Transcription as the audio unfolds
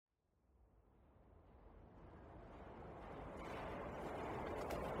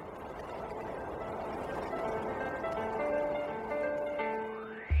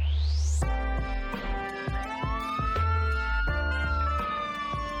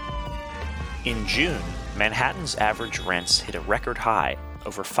In June, Manhattan's average rents hit a record high,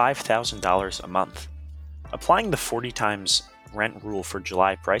 over $5,000 a month. Applying the 40 times rent rule for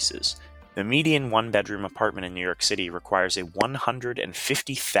July prices, the median one-bedroom apartment in New York City requires a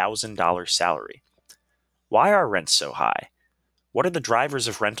 $150,000 salary. Why are rents so high? What are the drivers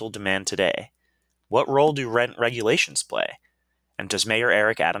of rental demand today? What role do rent regulations play? And does Mayor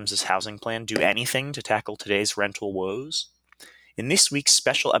Eric Adams' housing plan do anything to tackle today's rental woes? In this week's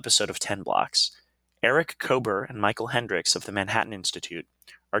special episode of 10 Blocks, Eric Kober and Michael Hendrix of the Manhattan Institute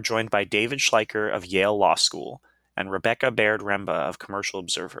are joined by David Schleicher of Yale Law School and Rebecca Baird-Remba of Commercial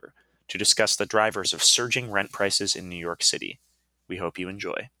Observer to discuss the drivers of surging rent prices in New York City. We hope you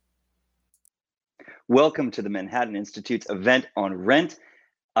enjoy. Welcome to the Manhattan Institute's event on rent.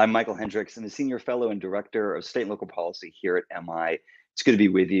 I'm Michael Hendrix. I'm the Senior Fellow and Director of State and Local Policy here at MI. It's good to be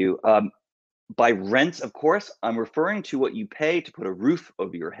with you. By rents, of course, I'm referring to what you pay to put a roof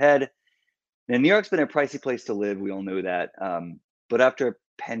over your head. Now, New York's been a pricey place to live. We all know that. But after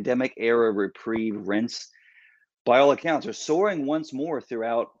pandemic-era reprieve, rents, by all accounts, are soaring once more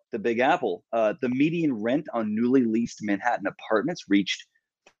throughout the Big Apple. The median rent on newly leased Manhattan apartments reached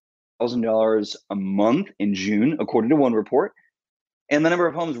 $1,000 a month in June, according to one report. And the number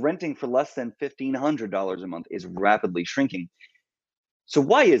of homes renting for less than $1,500 a month is rapidly shrinking. So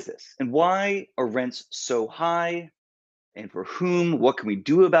why is this? And why are rents so high? And for whom? What can we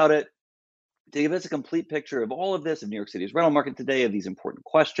do about it? To give us a complete picture of all of this, of New York City's rental market today, of these important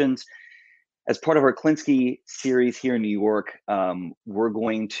questions, as part of our Klinsky series here in New York, we're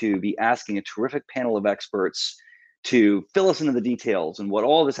going to be asking a terrific panel of experts to fill us into the details and what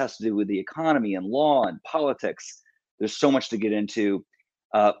all this has to do with the economy and law and politics. There's so much to get into.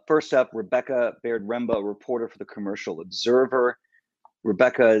 First up, Rebecca Baird-Remba, a reporter for the Commercial Observer.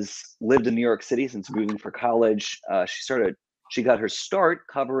 Rebecca has lived in New York City since moving for college. She got her start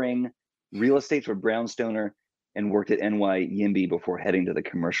covering real estate for Brownstoner and worked at NYYIMBY before heading to the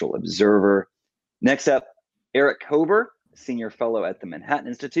Commercial Observer. Next up, Eric Kober, Senior Fellow at the Manhattan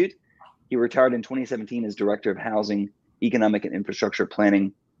Institute. He retired in 2017 as Director of Housing, Economic and Infrastructure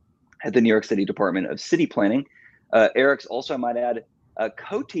Planning at the New York City Department of City Planning. Eric's also, I might add,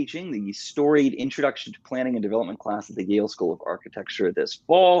 co-teaching the storied Introduction to Planning and Development class at the Yale School of Architecture this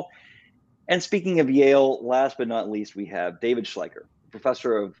fall. And speaking of Yale, last but not least, we have David Schleicher,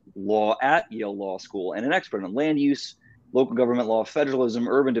 professor of law at Yale Law School and an expert on land use, local government law, federalism,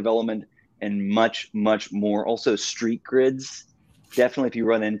 urban development, and much, much more. Also street grids. Definitely, if you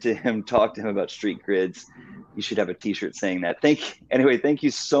run into him, talk to him about street grids. You should have a t-shirt saying that. Thank you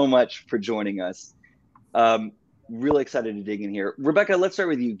so much for joining us. Really excited to dig in here. Rebecca, let's start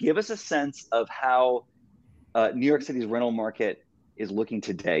with you. Give us a sense of how New York City's rental market is looking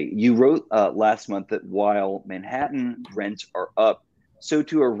today. You wrote last month that while Manhattan rents are up, so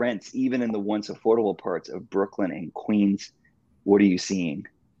too are rents even in the once affordable parts of Brooklyn and Queens. What are you seeing?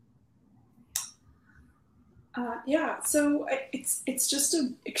 So it's just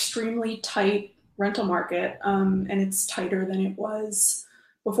an extremely tight rental market, and it's tighter than it was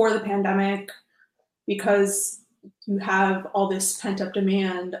before the pandemic because you have all this pent-up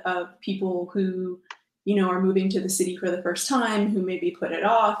demand of people who, are moving to the city for the first time, who maybe put it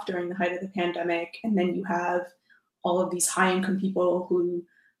off during the height of the pandemic, and then you have all of these high-income people who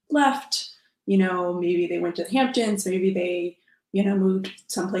left, maybe they went to the Hamptons, maybe they moved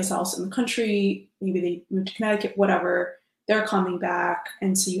someplace else in the country, maybe they moved to Connecticut, whatever, they're coming back.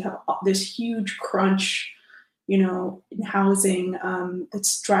 And so you have this huge crunch, in housing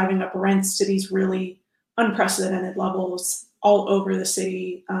that's driving up rents to these really unprecedented levels all over the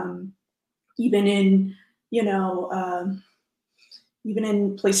city, even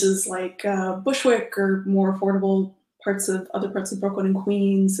in places like Bushwick or more affordable other parts of Brooklyn and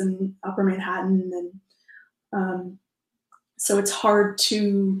Queens and Upper Manhattan. And so it's hard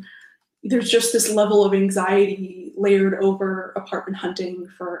there's just this level of anxiety layered over apartment hunting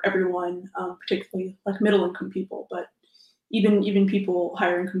for everyone, particularly like middle income people, but even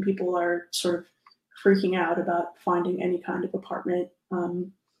higher income people are sort of freaking out about finding any kind of apartment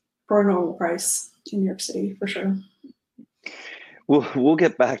for a normal price in New York City, for sure. We'll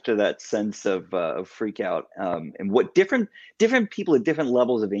get back to that sense of freak out and what different people at different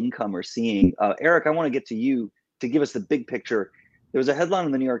levels of income are seeing. Eric, I want to get to you to give us the big picture. There was a headline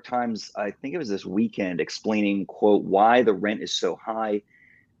in the New York Times, I think it was this weekend, explaining, quote, why the rent is so high.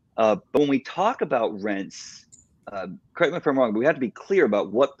 But when we talk about rents, correct me if I'm wrong, but we have to be clear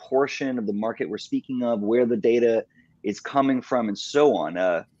about what portion of the market we're speaking of, where the data is coming from, and so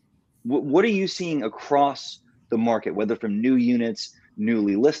on. What are you seeing across the market, whether from new units,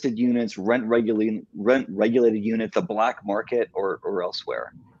 newly listed units, rent regulated units, the black market, or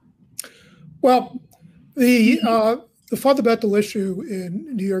elsewhere? Well, the fundamental issue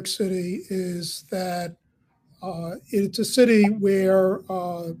in New York City is that it's a city where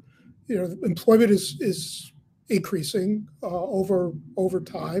employment is increasing over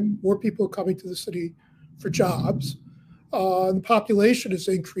time. More people are coming to the city for jobs. The population is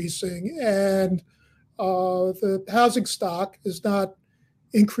increasing, and the housing stock is not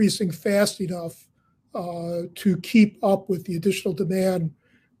increasing fast enough to keep up with the additional demand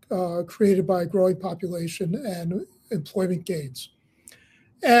created by a growing population and employment gains.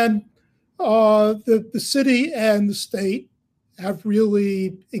 And the city and the state have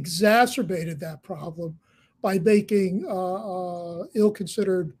really exacerbated that problem by making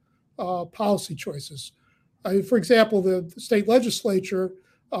ill-considered policy choices. For example, the state legislature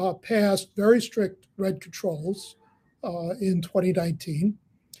passed very strict rent controls in 2019.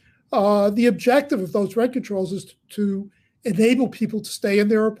 The objective of those rent controls is to enable people to stay in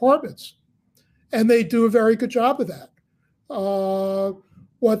their apartments. And they do a very good job of that.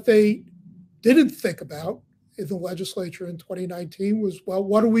 What they didn't think about in the legislature in 2019 was, well,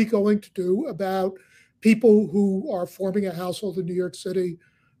 what are we going to do about people who are forming a household in New York City,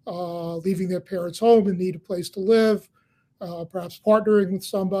 leaving their parents' home and need a place to live, perhaps partnering with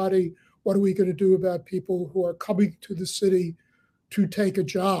somebody? What are we going to do about people who are coming to the city to take a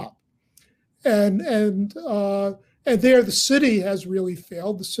job? And there, the city has really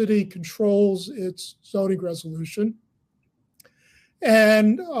failed. The city controls its zoning resolution.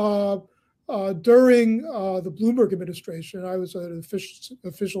 And during the Bloomberg administration, I was an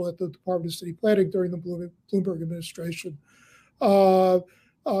official at the Department of City Planning during the Bloomberg administration.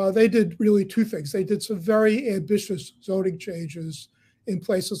 They did really two things. They did some very ambitious zoning changes in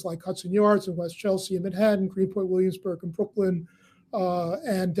places like Hudson Yards and West Chelsea and Manhattan, Greenpoint, Williamsburg, and Brooklyn,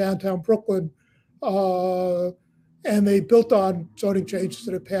 and downtown Brooklyn. And they built on zoning changes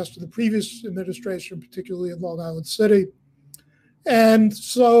that had passed in the previous administration, particularly in Long Island City. And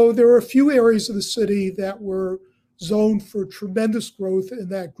so there were a few areas of the city that were zoned for tremendous growth and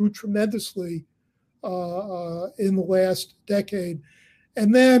that grew tremendously in the last decade.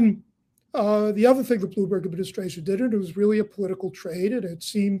 And then the other thing the Bloomberg administration did, and it was really a political trade, and it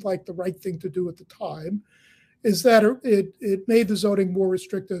seemed like the right thing to do at the time, is that it made the zoning more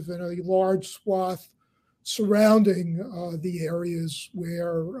restrictive in a large swath surrounding the areas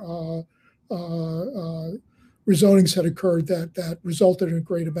where rezonings had occurred that resulted in a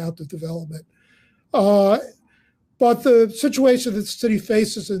great amount of development. But the situation that the city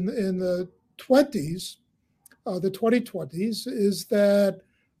faces in the 20s, the 2020s, is that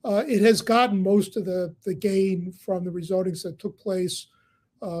it has gotten most of the gain from the rezonings that took place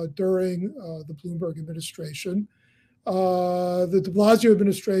during the Bloomberg administration. The de Blasio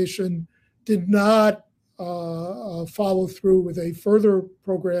administration did not follow through with a further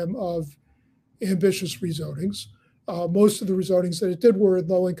program of ambitious rezonings. Most of the rezonings that it did were in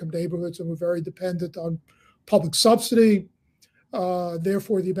low-income neighborhoods and were very dependent on public subsidy.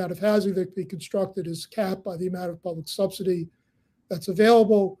 Therefore, the amount of housing that can be constructed is capped by the amount of public subsidy that's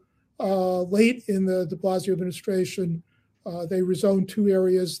available. Late in the de Blasio administration, they rezoned two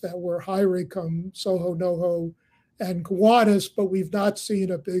areas that were higher income, Soho, NoHo, and Gowanus, but we've not seen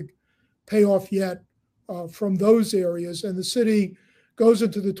a big payoff yet from those areas. And the city goes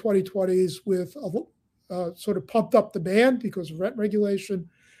into the 2020s with a sort of pumped up demand because of rent regulation,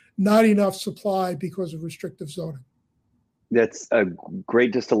 not enough supply because of restrictive zoning. That's a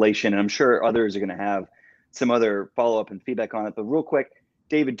great distillation, and I'm sure others are going to have some other follow-up and feedback on it. But real quick,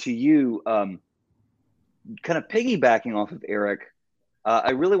 David, to you, kind of piggybacking off of Eric,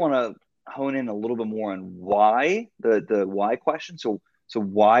 I really want to hone in a little bit more on why, the why question. So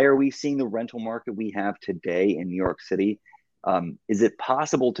why are we seeing the rental market we have today in New York City? Is it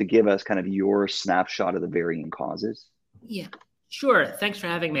possible to give us kind of your snapshot of the varying causes? Yeah, sure. Thanks for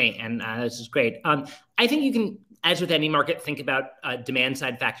having me. And this is great. I think you can, as with any market, think about demand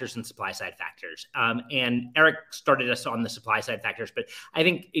side factors and supply side factors. And Eric started us on the supply side factors, but I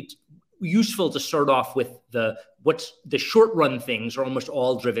think it's useful to start off with what's the short run things are almost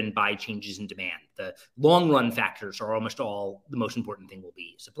all driven by changes in demand. The long run factors are almost all, the most important thing will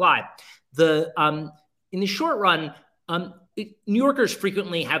be supply. In the short run, New Yorkers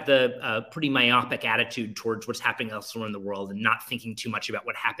frequently have the pretty myopic attitude towards what's happening elsewhere in the world and not thinking too much about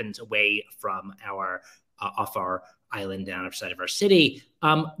what happens away from off our island and outside of our city.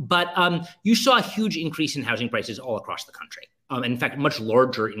 But you saw a huge increase in housing prices all across the country. In fact, a much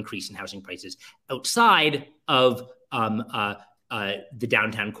larger increase in housing prices outside of the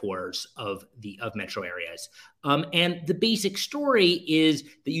downtown cores of metro areas. And the basic story is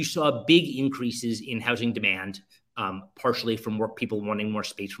that you saw big increases in housing demand partially from people wanting more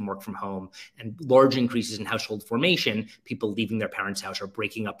space from work from home, and large increases in household formation, people leaving their parents' house or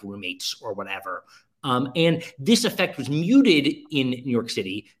breaking up roommates or whatever. And this effect was muted in New York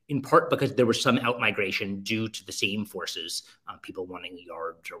City, in part because there was some outmigration due to the same forces, people wanting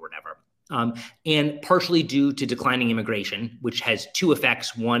yards or whatever. And partially due to declining immigration, which has two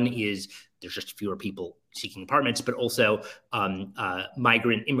effects. One is there's just fewer people seeking apartments, but also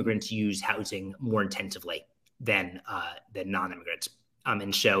immigrants use housing more intensively than non-immigrants.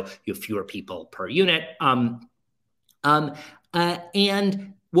 And so you have fewer people per unit. And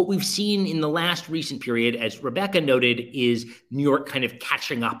what we've seen in the last recent period, as Rebecca noted, is New York kind of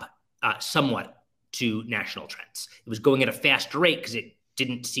catching up somewhat to national trends. It was going at a faster rate because it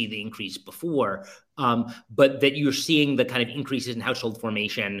didn't see the increase before, but that you're seeing the kind of increases in household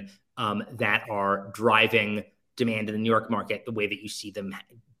formation that are driving demand in the New York market the way that you see them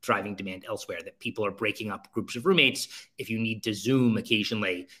driving demand elsewhere, that people are breaking up groups of roommates. If you need to Zoom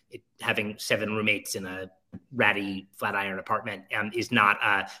occasionally, having 7 roommates in a ratty Flatiron apartment is not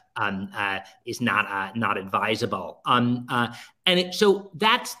advisable. So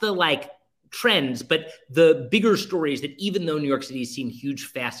that's the trends, but the bigger story is that even though New York City has seen huge,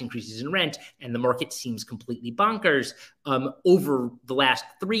 fast increases in rent and the market seems completely bonkers, over the last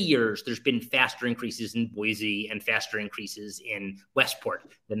 3 years, there's been faster increases in Boise and faster increases in Westport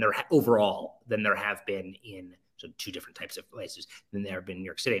than there have been in two different types of places than there have been in New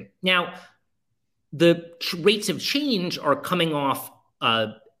York City. Now, the rates of change are coming off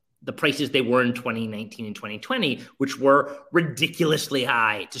the prices they were in 2019 and 2020, which were ridiculously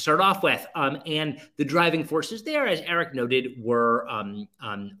high to start off with. And the driving forces there, as Eric noted, were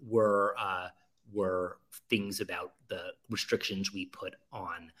things about the restrictions we put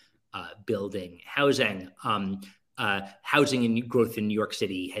on building housing. Housing and growth in New York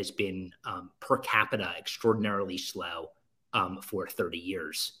City has been per capita extraordinarily slow for 30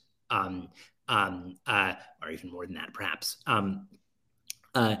 years, or even more than that, perhaps.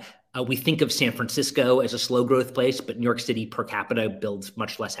 We think of San Francisco as a slow growth place, but New York City per capita builds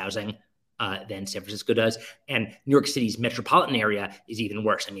much less housing than San Francisco does. And New York City's metropolitan area is even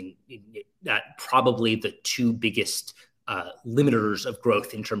worse. I mean, probably the two biggest limiters of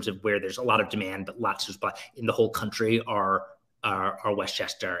growth in terms of where there's a lot of demand, but lots of supply in the whole country are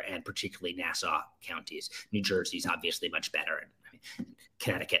Westchester and particularly Nassau counties. New Jersey's obviously much better.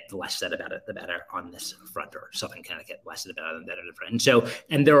 Connecticut, the less said about it, the better on this front, or Southern Connecticut, less said about it, the better on the front.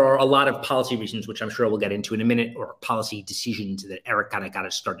 And there are a lot of policy reasons, which I'm sure we'll get into in a minute, or policy decisions that Eric kind of got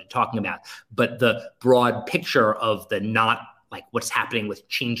us started talking about. But the broad picture of the not like what's happening with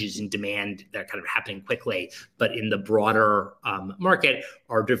changes in demand that are kind of happening quickly, but in the broader market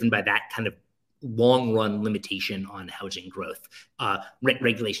are driven by that kind of long-run limitation on housing growth. Rent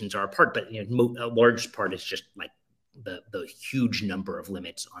regulations are a part, but a large part is just like the huge number of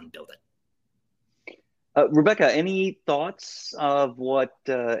limits on building. Rebecca, any thoughts of what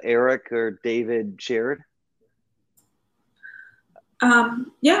Eric or David shared?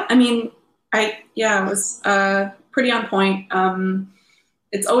 Yeah, I mean, it was pretty on point.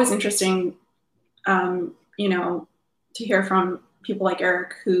 It's always interesting, to hear from people like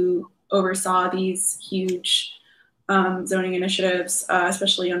Eric who oversaw these huge zoning initiatives,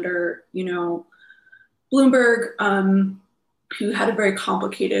 especially under, Bloomberg, who had a very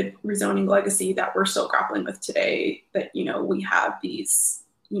complicated rezoning legacy that we're still grappling with today, that, we have these,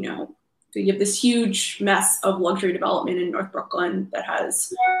 you have this huge mess of luxury development in North Brooklyn that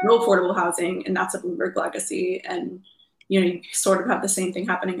has no affordable housing, and that's a Bloomberg legacy. And, you sort of have the same thing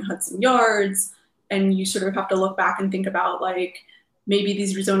happening in Hudson Yards, and you sort of have to look back and think about, maybe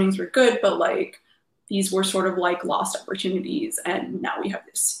these rezonings were good, but, these were sort of lost opportunities. And now we have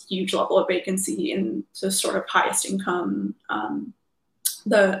this huge level of vacancy in the sort of highest income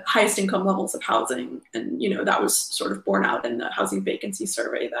levels of housing. And, that was sort of borne out in the housing vacancy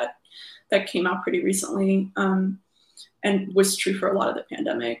survey that came out pretty recently, and was true for a lot of the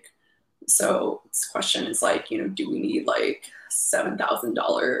pandemic. So this question is do we need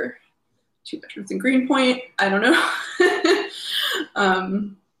 $7,000 2 bedrooms in Greenpoint? I don't know.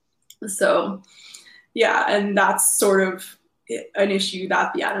 So yeah, and that's sort of an issue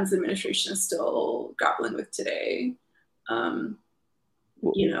that the Adams administration is still grappling with today.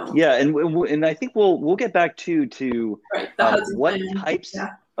 Yeah, and I think we'll get back to right, what types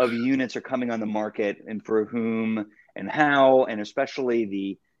of units are coming on the market and for whom and how, and especially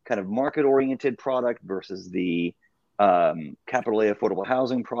the kind of market-oriented product versus the capital A affordable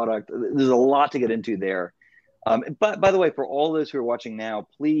housing product. There's a lot to get into there. But by the way, for all those who are watching now,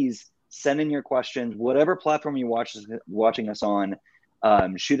 please send in your questions, whatever platform you're watching us on.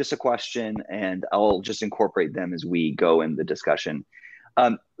 shoot us a question, and I'll just incorporate them as we go in the discussion.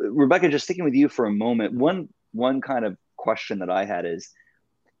 Rebecca, just sticking with you for a moment, one kind of question that I had is,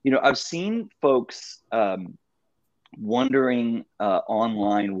 I've seen folks wondering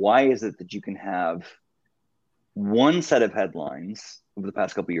online, why is it that you can have one set of headlines over the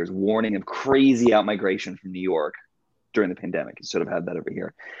past couple of years warning of crazy outmigration from New York during the pandemic? You sort of have that over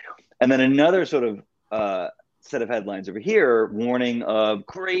here. And then another sort of set of headlines over here warning of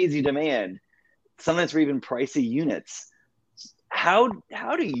crazy demand, sometimes for even pricey units. How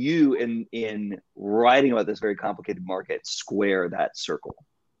do you, in writing about this very complicated market, square that circle?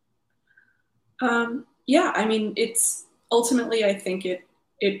 Yeah, I mean, it's ultimately, I think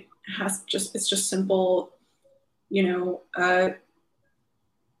it's just simple,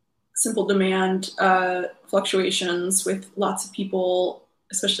 simple demand fluctuations with lots of people,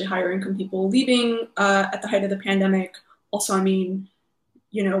 especially higher income people, leaving at the height of the pandemic. Also, I mean,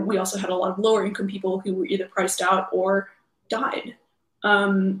 we also had a lot of lower income people who were either priced out or died,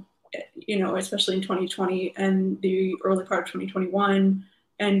 especially in 2020 and the early part of 2021.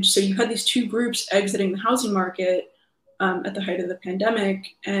 And so you had these two groups exiting the housing market at the height of the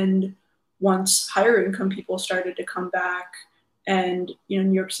pandemic. And once higher income people started to come back and,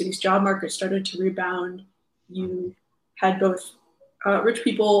 New York City's job market started to rebound, you had both rich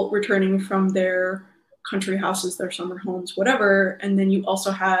people returning from their country houses, their summer homes, whatever. And then you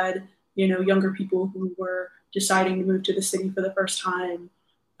also had, younger people who were deciding to move to the city for the first time,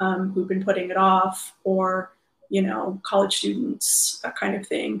 who've been putting it off, or college students, that kind of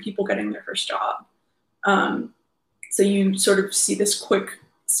thing, people getting their first job. So you sort of see this quick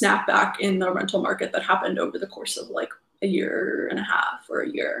snapback in the rental market that happened over the course of like a year and a half or a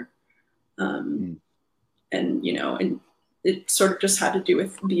year. And it sort of just had to do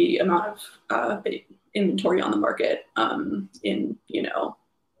with the amount of inventory on the market in,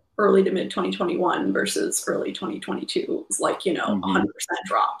 early to mid 2021 versus early 2022. It was like, 100%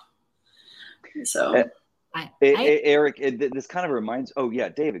 drop. So... Eric, this kind of reminds. Oh yeah,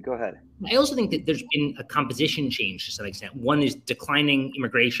 David, go ahead. I also think that there's been a composition change to some extent. One is declining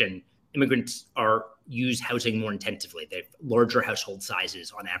immigration. Immigrants use housing more intensively. They have larger household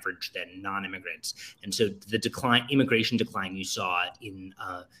sizes on average than non-immigrants, and so the immigration decline you saw in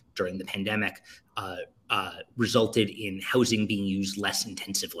during the pandemic resulted in housing being used less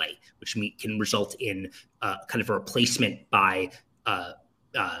intensively, which can result in kind of a replacement by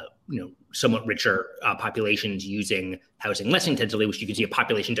somewhat richer populations using housing less intensively, which you can see a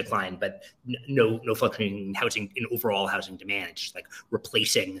population decline, but no fluctuating in housing, in overall housing demand. It's just like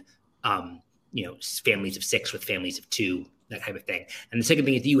replacing, families of 6 with families of 2, that type of thing. And the second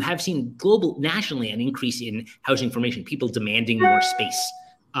thing is that you have seen nationally an increase in housing formation, people demanding more space,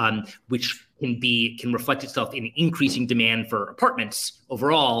 which can reflect itself in increasing demand for apartments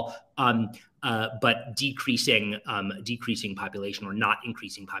overall, but decreasing population or not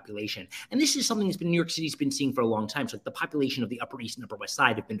increasing population. And this is something New York City's been seeing for a long time. So the population of the Upper East and Upper West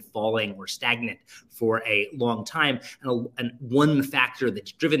Side have been falling or stagnant for a long time. And one factor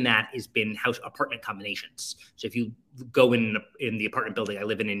that's driven that has been apartment combinations. So if you go in the apartment building I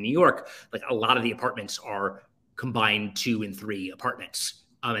live in New York, like a lot of the apartments are combined 2 and 3 apartments.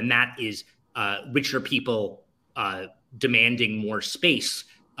 And that is richer people demanding more space,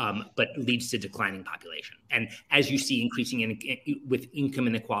 but leads to declining population. And as you see increasing with income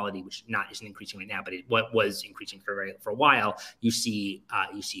inequality, which isn't increasing right now, but what was increasing for a while, you see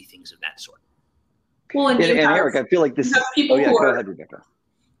things of that sort. Well, and Eric, I feel like this. Go ahead, Rebecca.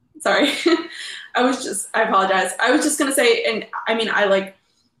 Sorry, I apologize. I was just gonna say, and I mean, I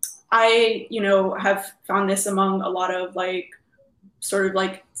have found this among a lot of sort of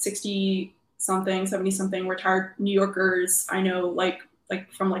 60-something, 70-something retired New Yorkers. I know,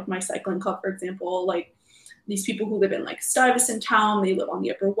 from my cycling club, for example, these people who live in Stuyvesant Town, they live on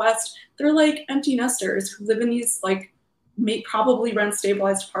the Upper West. They're empty nesters who live in these probably rent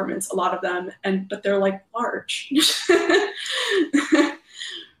stabilized apartments, a lot of them, but they're large,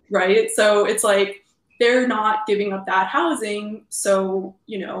 right? So it's they're not giving up that housing. So,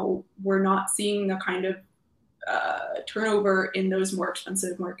 we're not seeing the kind of turnover in those more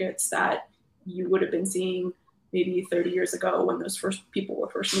expensive markets that you would have been seeing maybe 30 years ago when those first people were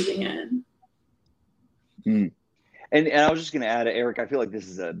first moving in. And I was just going to add, Eric, I feel like this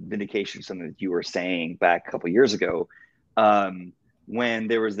is a vindication of something that you were saying back a couple of years ago, when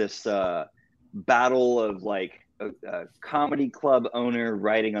there was this battle of a comedy club owner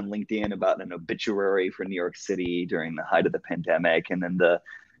writing on LinkedIn about an obituary for New York City during the height of the pandemic, and then the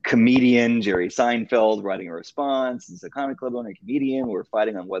comedian Jerry Seinfeld writing a response. As a comedy club owner and comedian, we're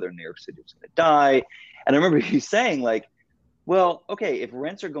fighting on whether New York City was going to die. And I remember you saying Well, okay, if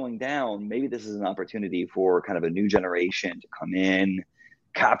rents are going down, maybe this is an opportunity for kind of a new generation to come in,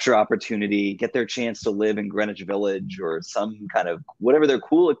 capture opportunity, get their chance to live in Greenwich Village or some kind of whatever their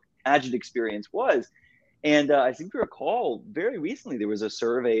cool Agit experience was. And I seem to recall very recently there was a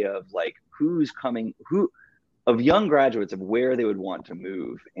survey of like who's coming, who of young graduates of where they would want to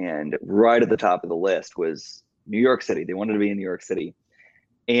move. And right at the top of the list was New York City. They wanted to be in New York City.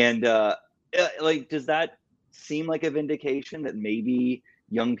 And like, does that seem like a vindication that maybe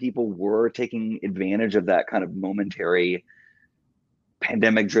young people were taking advantage of that kind of momentary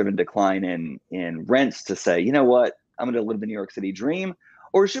pandemic-driven decline in rents to say, you know what, I'm going to live the New York City dream?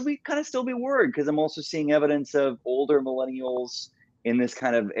 Or should we kind of still be worried? Because I'm also seeing evidence of older millennials in this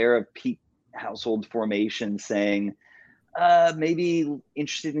kind of era of peak household formation saying, maybe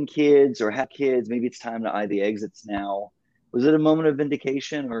interested in kids or have kids, maybe it's time to eye the exits now. Was it a moment of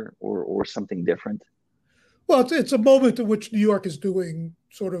vindication or something different? Well, it's a moment in which New York is doing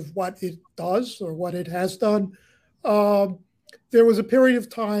sort of what it does or what it has done. Um, there was a period of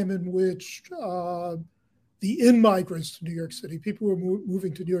time in which the in-migrants to New York City, people who were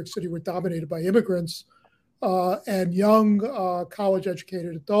moving to New York City, were dominated by immigrants, and young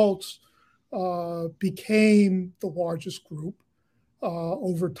college-educated adults became the largest group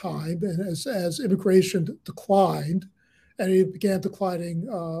over time. And as immigration declined, and it began declining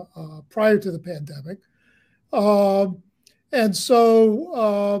prior to the pandemic, and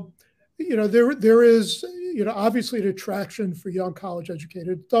so there is obviously an attraction for young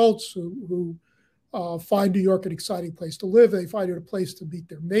college-educated adults who find New York an exciting place to live. They find it a place to meet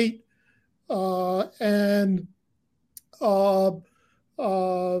their mate, and that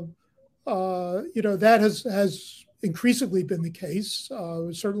has increasingly been the case.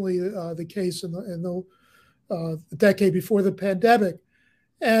 Certainly the case in the decade before the pandemic,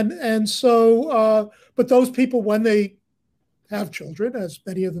 and so but those people, when they have children, as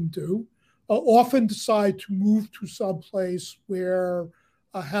many of them do, often decide to move to some place where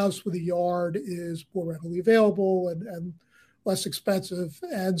a house with a yard is more readily available and less expensive.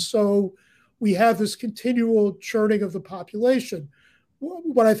 And so we have this continual churning of the population.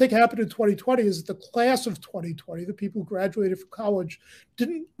 What I think happened in 2020 is the class of 2020, the people who graduated from college,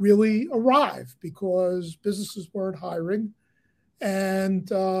 didn't really arrive because businesses weren't hiring. And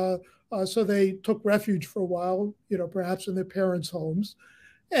so they took refuge for a while, perhaps in their parents' homes.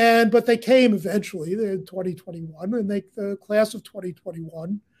 But they came eventually in 2021, and the class of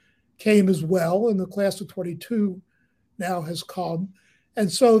 2021 came as well, and the class of 22 now has come. And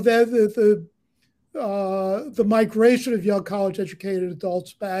so the migration of young college-educated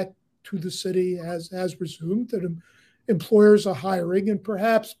adults back to the city has resumed, that employers are hiring, and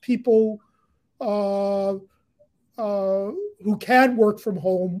perhaps people who can work from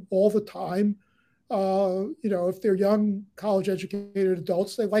home all the time, if they're young college-educated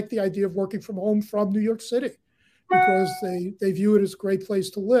adults, they like the idea of working from home from New York City because they view it as a great place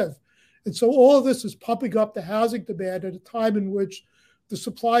to live. And so all of this is pumping up the housing demand at a time in which the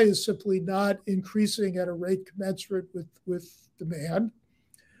supply is simply not increasing at a rate commensurate with demand.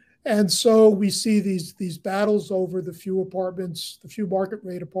 And so we see these battles over the few market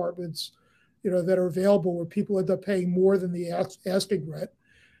rate apartments, that are available, where people end up paying more than the asking rent.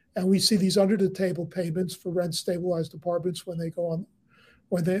 And we see these under the table payments for rent stabilized apartments when they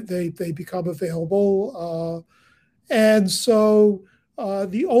become available. And so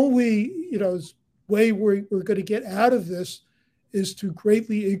the only way we're going to get out of this is to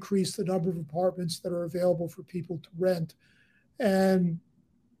greatly increase the number of apartments that are available for people to rent. And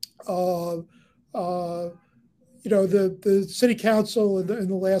the city council in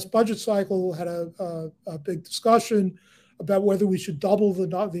the last budget cycle had a big discussion about whether we should double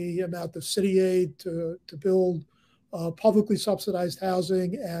the amount of city aid to build publicly subsidized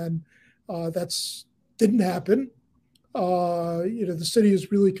housing, and that's didn't happen. The city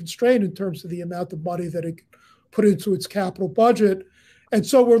is really constrained in terms of the amount of money that it can put into its capital budget, and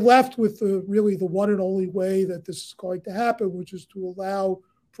so we're left with really the one and only way that this is going to happen, which is to allow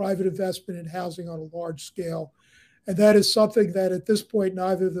private investment in housing on a large scale. And that is something that at this point,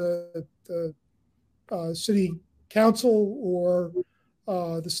 neither the city council or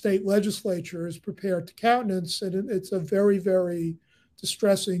the state legislature is prepared to countenance. And it's a very, very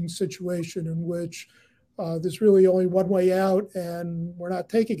distressing situation in which there's really only one way out, and we're not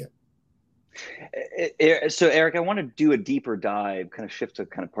taking it. So, Eric, I want to do a deeper dive, kind of shift to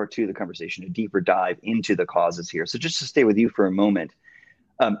kind of part two of the conversation, a deeper dive into the causes here. So just to stay with you for a moment,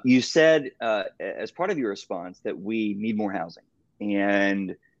 you said as part of your response that we need more housing,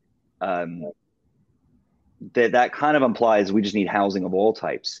 and that kind of implies we just need housing of all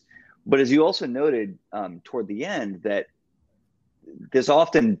types. But as you also noted toward the end, that this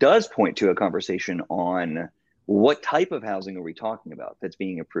often does point to a conversation on what type of housing are we talking about that's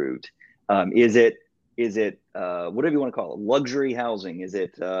being approved. Is it whatever you want to call it, luxury housing? Is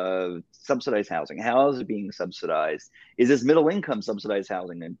it subsidized housing? How is it being subsidized? Is this middle income subsidized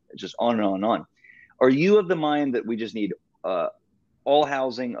housing? And just on and on and on. Are you of the mind that we just need all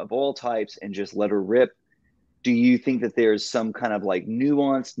housing of all types and just let her rip? Do you think that there's some kind of like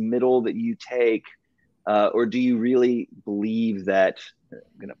nuanced middle that you take? Or do you really believe that, I'm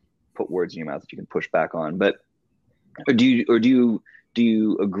going to put words in your mouth that you can push back on, but do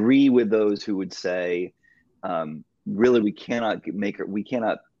you agree with those who would say, really, we cannot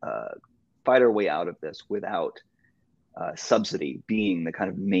fight our way out of this without subsidy being the kind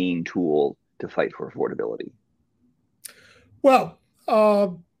of main tool to fight for affordability? Well,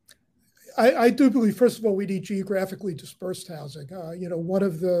 I do believe, first of all, we need geographically dispersed housing. One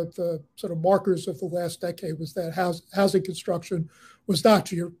of the sort of markers of the last decade was that housing construction was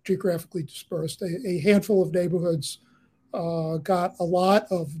not geographically dispersed. A handful of neighborhoods got a lot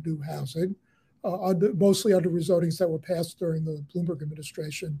of new housing, mostly under rezonings that were passed during the Bloomberg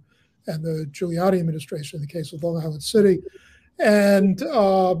administration and the Giuliani administration in the case of Long Island City. And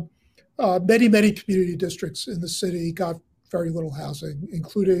many community districts in the city got very little housing,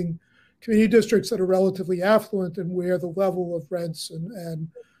 including community districts that are relatively affluent and where the level of rents and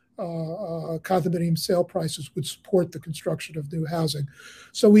condominium sale prices would support the construction of new housing.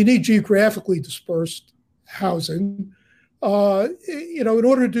 So we need geographically dispersed housing. In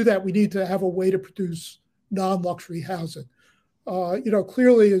order to do that, we need to have a way to produce non-luxury housing.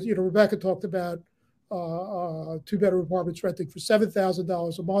 Clearly, as Rebecca talked about, two-bedroom apartments renting for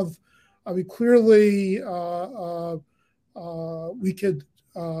 $7,000 a month. I mean, clearly, we could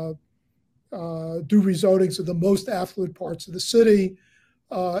do rezonings in the most affluent parts of the city,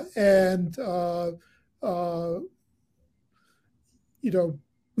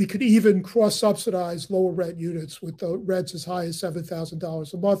 we could even cross-subsidize lower rent units with the rents as high as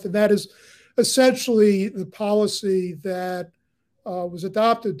 $7,000 a month. And that is essentially the policy that was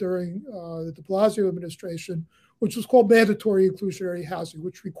adopted during the de Blasio administration, which was called mandatory inclusionary housing,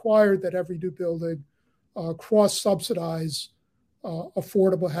 which required that every new building cross-subsidize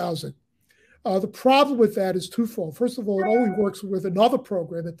affordable housing. The problem with that is twofold. First of all, it only works with another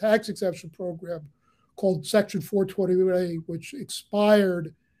program, a tax exemption program called Section 421A, which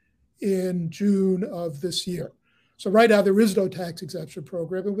expired in June of this year. So right now there is no tax exemption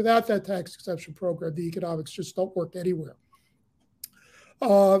program, and without that tax exemption program, the economics just don't work anywhere.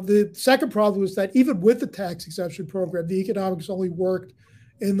 The second problem is that even with the tax exemption program, the economics only worked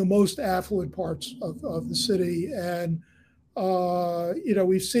in the most affluent parts of the city. And,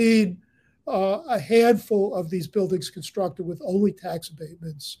 we've seen a handful of these buildings constructed with only tax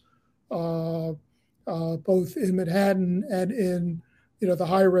abatements, both in Manhattan and in the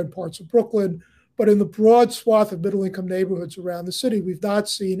higher end parts of Brooklyn. But in the broad swath of middle income neighborhoods around the city, we've not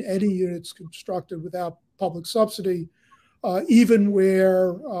seen any units constructed without public subsidy, even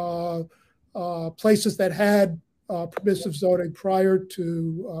where places that had permissive zoning prior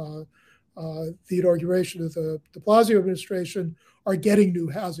to the inauguration of the de Blasio administration are getting new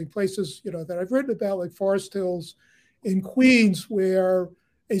housing. Places that I've written about, like Forest Hills in Queens, where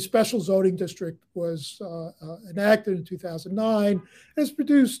a special zoning district was enacted in 2009, has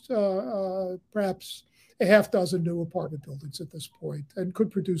produced perhaps a half dozen new apartment buildings at this point, and could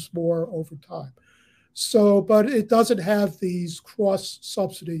produce more over time. So, but it doesn't have these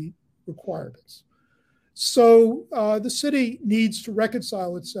cross-subsidy requirements. So the city needs to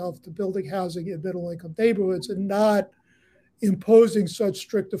reconcile itself to building housing in middle-income neighborhoods and not imposing such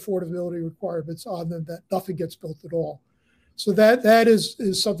strict affordability requirements on them that nothing gets built at all. So that is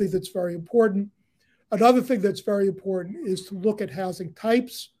something that's very important. Another thing that's very important is to look at housing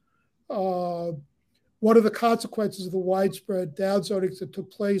types. One of the consequences of the widespread downsizing that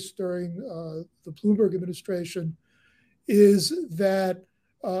took place during the Bloomberg administration is that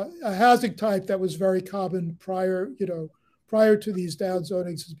a housing type that was very common prior to these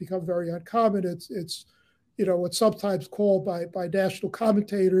downsizings has become very uncommon. It's what's sometimes called by national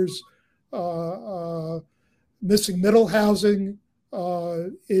commentators missing middle housing.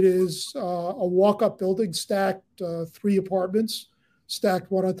 It is a walk-up building stacked 3 apartments, stacked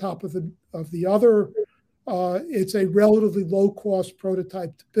one on top of the other. It's a relatively low-cost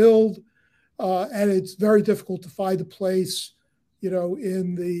prototype to build, and it's very difficult to find a place,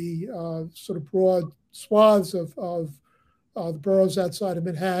 in the sort of broad swaths of the boroughs outside of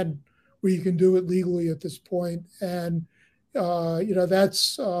Manhattan where you can do it legally at this point. And,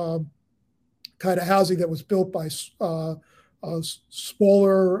 that's kind of housing that was built by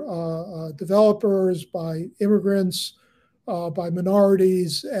smaller developers, by immigrants, by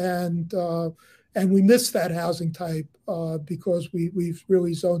minorities, and we miss that housing type because we've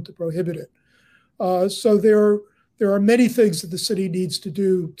really zoned to prohibit it. So there are many things that the city needs to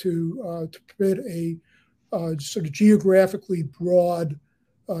do to permit a sort of geographically broad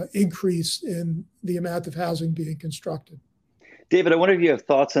increase in the amount of housing being constructed. David, I wonder if you have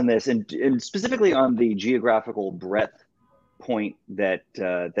thoughts on this, and specifically on the geographical breadth point that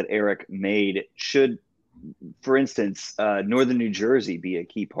Eric made. Should, for instance, northern New Jersey be a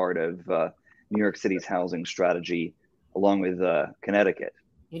key part of New York City's housing strategy, along with Connecticut?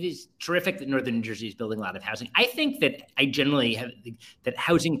 It is terrific that northern New Jersey is building a lot of housing. I think that I generally have that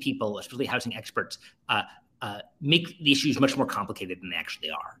housing people, especially housing experts, make the issues much more complicated than they actually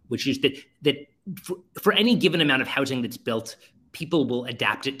are, which is that for any given amount of housing that's built, people will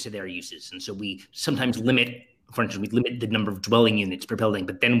adapt it to their uses. And so we sometimes limit, for instance, we limit the number of dwelling units per building,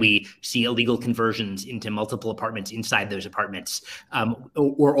 but then we see illegal conversions into multiple apartments inside those apartments.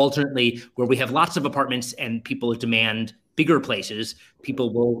 Or alternately, where we have lots of apartments and people demand bigger places,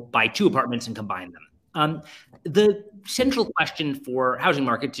 people will buy 2 apartments and combine them. The central question for housing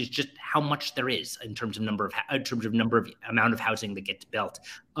markets is just how much there is in terms of amount of housing that gets built,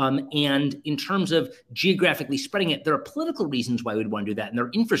 and in terms of geographically spreading it. There are political reasons why we'd want to do that, and there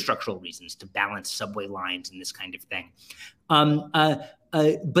are infrastructural reasons to balance subway lines and this kind of thing.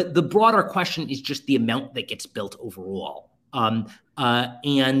 But the broader question is just the amount that gets built overall, and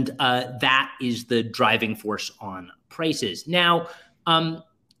that is the driving force on prices. Now,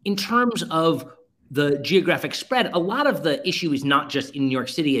 in terms of the geographic spread, a lot of the issue is not just in New York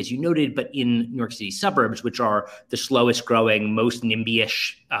City, as you noted, but in New York City suburbs, which are the slowest growing, most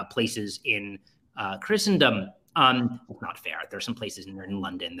NIMBY-ish places in Christendom. It's not fair. There are some places in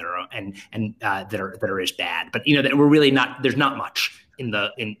London that are as bad, but that we're really not. There's not much in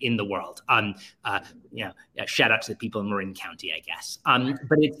the world. Shout out to the people in Marin County, I guess.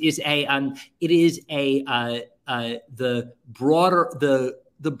 But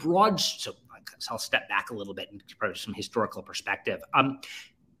So I'll step back a little bit and provide some historical perspective.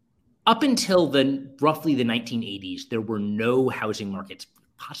 Up until roughly the 1980s, there were no housing markets,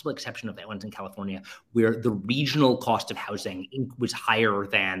 possible exception of that ones in California, where the regional cost of housing was higher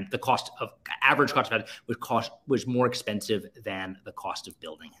than the average cost of housing was more expensive than the cost of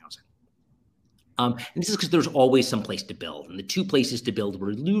building housing. And this is because there's always some place to build, and the 2 places to build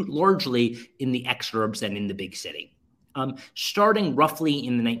were largely in the exurbs and in the big city. Starting roughly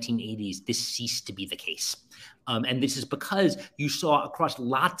in the 1980s, this ceased to be the case. And this is because you saw across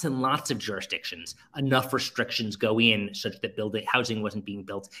lots and lots of jurisdictions enough restrictions go in such that housing wasn't being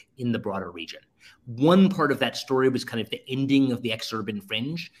built in the broader region. One part of that story was kind of the ending of the exurban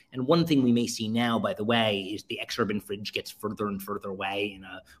fringe. And one thing we may see now, by the way, is the exurban fringe gets further and further away in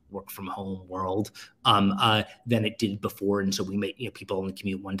a work from home world than it did before. And so we may, people only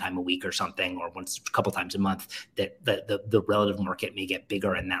commute 1 time a week or something, or a couple times a month, that the relative market may get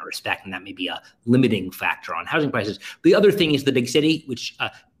bigger in that respect. And that may be a limiting factor on housing prices. The other thing is the big city, which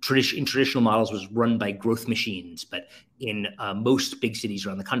in traditional models was run by growth machines, but in most big cities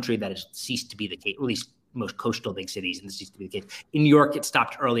around the country, that has ceased to be the case, or at least most coastal big cities, and this ceased to be the case. In New York, it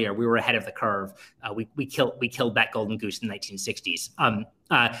stopped earlier. We were ahead of the curve. We killed that golden goose in the 1960s.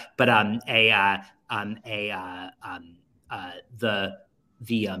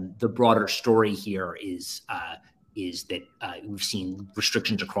 The broader story here is that we've seen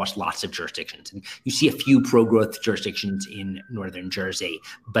restrictions across lots of jurisdictions, and you see a few pro-growth jurisdictions in northern Jersey,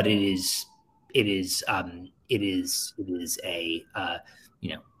 but it is a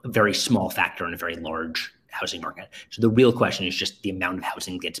very small factor in a very large housing market. So the real question is just the amount of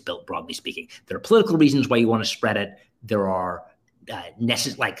housing that gets built, broadly speaking. There are political reasons why you want to spread it. There are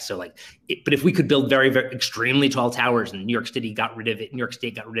but if we could build very, very extremely tall towers, and New York State got rid of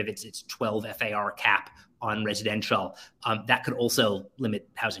its 12 FAR cap on residential, that could also limit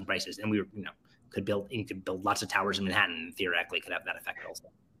housing prices. And you could build lots of towers in Manhattan, and theoretically could have that effect also.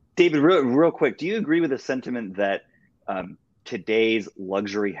 David, real quick, do you agree with the sentiment that today's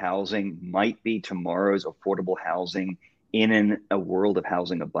luxury housing might be tomorrow's affordable housing in a world of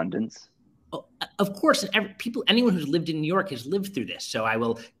housing abundance? Of course, anyone who's lived in New York has lived through this. So I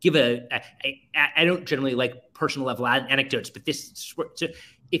will give I don't generally like personal level anecdotes, but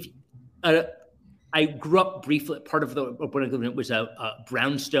I grew up briefly. Part of it was a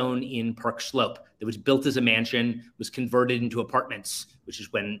brownstone in Park Slope that was built as a mansion, was converted into apartments, which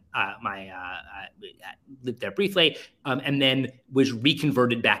is when I lived there briefly, and then was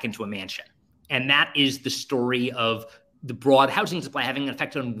reconverted back into a mansion. And that is the story of the broad housing supply having an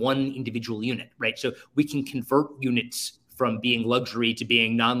effect on one individual unit, right? So we can convert units from being luxury to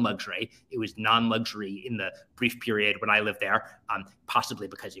being non-luxury. It was non-luxury in the brief period when I lived there, possibly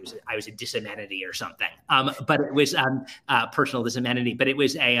because I was a disamenity or something. But it was personal disamenity. But it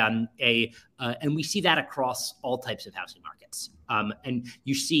was and we see that across all types of housing markets. And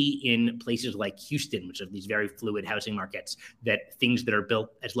you see in places like Houston, which are these very fluid housing markets, that things that are built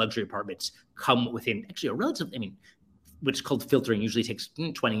as luxury apartments come within actually a relatively, what's called filtering usually takes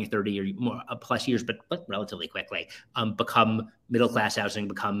 20 or 30 or more plus years, but relatively quickly, become middle-class housing,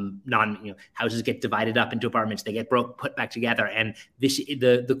 become houses get divided up into apartments, they get put back together. And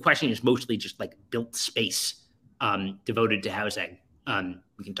the question is mostly just like built space devoted to housing.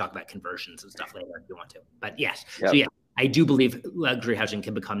 We can talk about conversions and stuff later if you want to, but yes. Yep. So yeah, I do believe luxury housing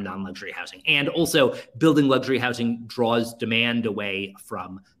can become non-luxury housing. And also building luxury housing draws demand away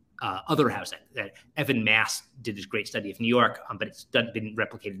from other housing. That Evan Mass did this great study of New York, but it's been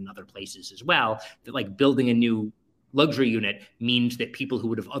replicated in other places as well. That like building a new luxury unit means that people who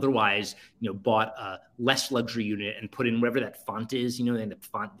would have otherwise, bought a less luxury unit and put in wherever that font is, and the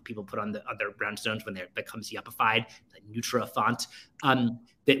font that people put on their brownstones when they become Yupified, like Nutra font,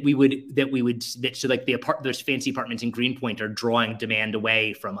 so like those fancy apartments in Greenpoint are drawing demand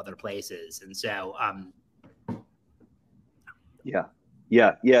away from other places, and so Yeah.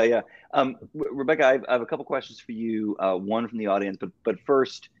 Rebecca, I have a couple questions for you. One from the audience, but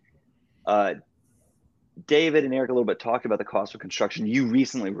first, David and Eric a little bit talked about the cost of construction. You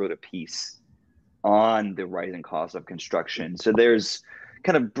recently wrote a piece on the rising cost of construction. So there's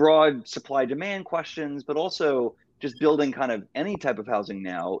kind of broad supply demand questions, but also just building kind of any type of housing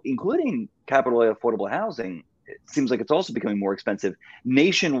now, including capital A affordable housing. It seems like it's also becoming more expensive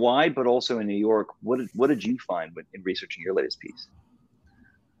nationwide, but also in New York. What did you find in researching your latest piece?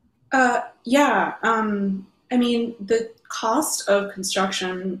 The cost of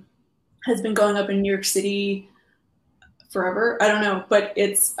construction has been going up in New York City forever. I don't know, but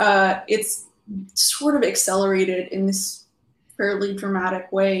it's sort of accelerated in this fairly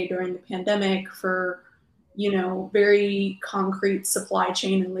dramatic way during the pandemic for, very concrete supply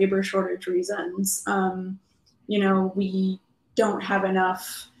chain and labor shortage reasons. We don't have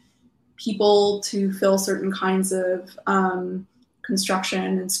enough people to fill certain kinds of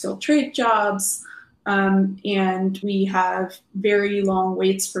construction and skilled trade jobs. And we have very long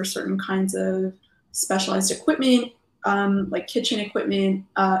waits for certain kinds of specialized equipment, like kitchen equipment,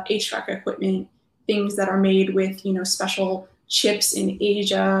 HVAC equipment, things that are made with, special chips in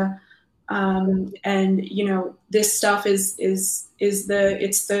Asia. This stuff is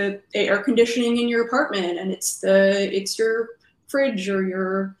the air conditioning in your apartment, and it's your fridge or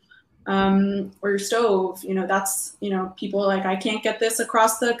your stove. That's, people are like, I can't get this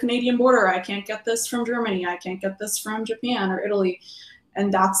across the Canadian border. I can't get this from Germany. I can't get this from Japan or Italy.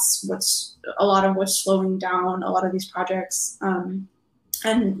 And that's what's slowing down a lot of these projects.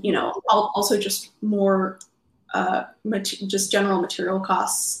 Also just more, just general material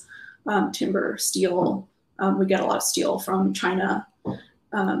costs, timber, steel. We get a lot of steel from China.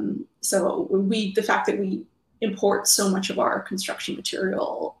 So the fact that we import so much of our construction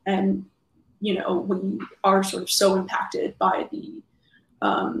material, and we are sort of so impacted by the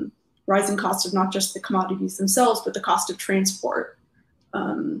rising cost of not just the commodities themselves, but the cost of transport.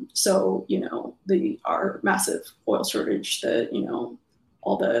 Our massive oil shortage,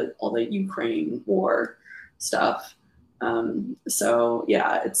 all the Ukraine war stuff. It's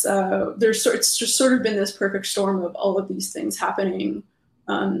just sort of been this perfect storm of all of these things happening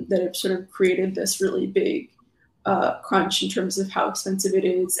that have sort of created this really big crunch in terms of how expensive it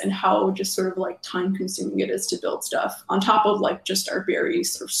is and how just sort of like time consuming it is to build stuff, on top of like just our very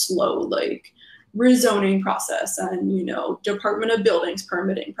sort of slow like rezoning process and Department of Buildings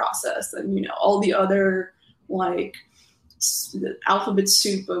permitting process and all the other like the alphabet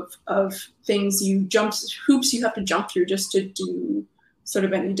soup of things hoops you have to jump through just to do sort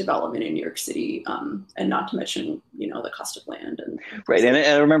of any development in New York City, and not to mention, the cost of land. And right. And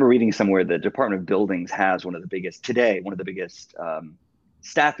I remember reading somewhere the Department of Buildings has one of the biggest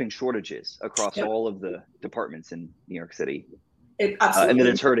staffing shortages across all of the departments in New York City. And that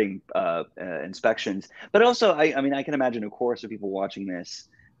it's hurting inspections. But also, I can imagine, of course, of people watching this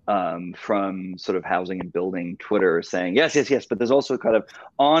from sort of housing and building Twitter saying, yes, but there's also kind of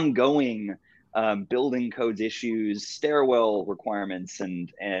ongoing building codes issues, stairwell requirements,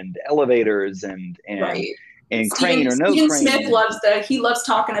 and elevators, and right. And crane or no Stephen crane. Smith loves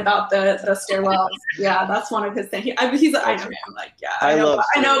talking about the stairwells. Yeah, that's one of his things. I know him. Like, yeah, I know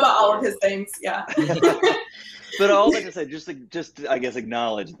about all of his things. Yeah. But all that to say, just I guess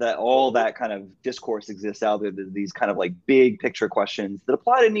acknowledge that all that kind of discourse exists out there. These kind of like big picture questions that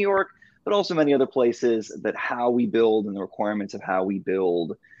apply to New York, but also many other places, that how we build and the requirements of how we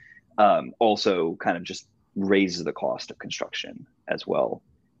build also kind of just raises the cost of construction as well.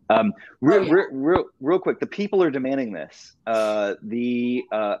 Real quick, the people are demanding this. Our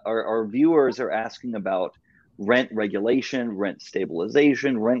viewers are asking about rent regulation, rent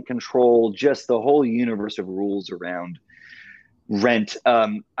stabilization, rent control, just the whole universe of rules around rent.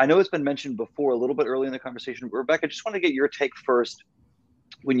 I know it's been mentioned before a little bit early in the conversation. Rebecca, just want to get your take first.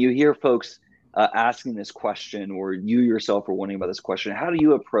 When you hear folks asking this question, or you yourself are wondering about this question, how do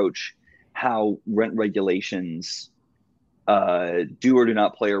you approach how rent regulations do or do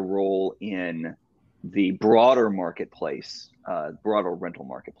not play a role in the broader marketplace, broader rental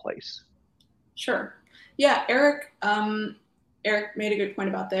marketplace? Sure. Yeah, Eric made a good point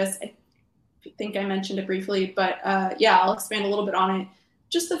about this. I think I mentioned it briefly, but yeah, I'll expand a little bit on it.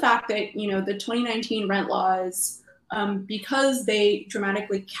 Just the fact that, the 2019 rent laws, because they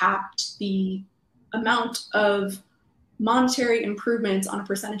dramatically capped the amount of monetary improvements on a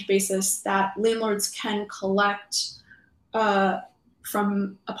percentage basis that landlords can collect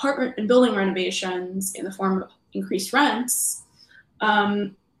from apartment and building renovations in the form of increased rents,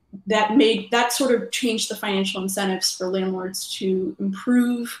 that sort of changed the financial incentives for landlords to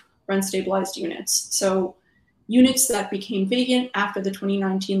improve rent stabilized units. So units that became vacant after the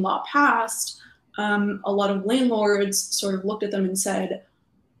 2019 law passed, a lot of landlords sort of looked at them and said,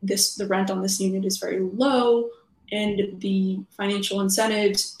 the rent on this unit is very low, and the financial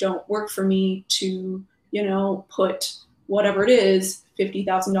incentives don't work for me to, put whatever it is,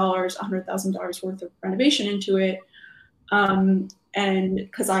 $50,000, $100,000 worth of renovation into it. And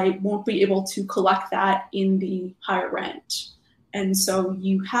because I won't be able to collect that in the higher rent. And so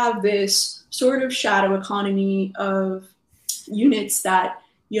you have this sort of shadow economy of units that,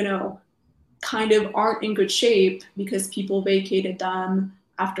 kind of aren't in good shape because people vacated them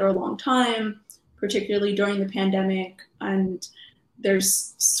after a long time, particularly during the pandemic. And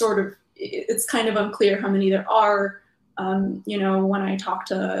there's it's kind of unclear how many there are. When I talk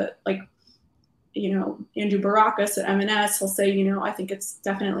to Andrew Barakas at M&S, he'll say, I think it's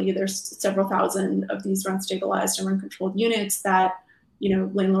definitely, there's several thousand of these rent stabilized and rent controlled units that,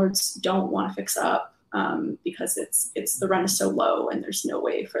 landlords don't want to fix up because it's the rent is so low and there's no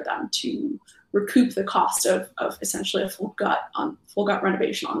way for them to recoup the cost of essentially a full gut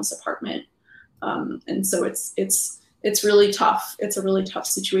renovation on this apartment. And so it's really tough. It's a really tough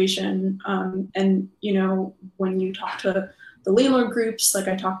situation. And, when you talk to the landlord groups, like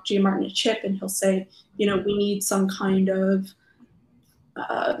I talked to Jay Martin at CHIP, and he'll say, we need some kind of,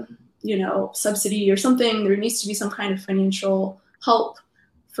 subsidy or something. There needs to be some kind of financial help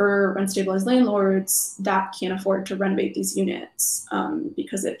for rent stabilized landlords that can't afford to renovate these units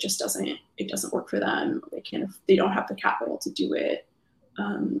because it just doesn't work for them. They don't have the capital to do it.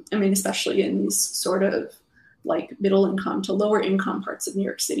 Especially in these sort of like middle income to lower income parts of New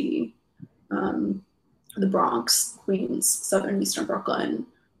York City, the Bronx, Queens, Southern Eastern Brooklyn,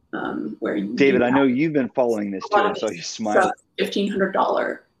 where David, I know you've been following this too. I saw you smile.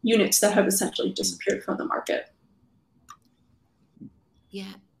 $1,500 units that have essentially disappeared from the market.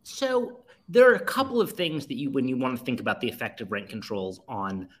 Yeah. So there are a couple of things that when you want to think about the effect of rent controls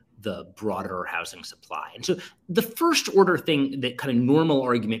on the broader housing supply. And so the first order thing, that kind of normal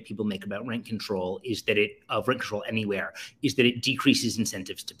argument people make about rent control is that rent control anywhere is that it decreases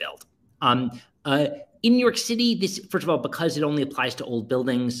incentives to build. In New York City, this, first of all, because it only applies to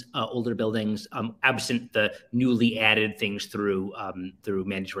older buildings, absent the newly added things through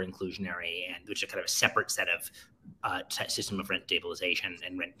mandatory inclusionary, and which are kind of a separate set of system of rent stabilization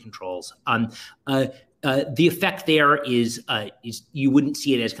and rent controls. The effect there is you wouldn't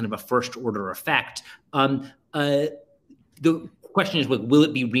see it as kind of a first order effect. The question is, will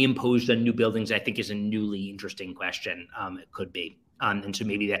it be reimposed on new buildings? I think is a newly interesting question. It could be. And so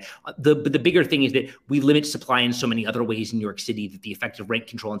maybe that, but the bigger thing is that we limit supply in so many other ways in New York City that the effect of rent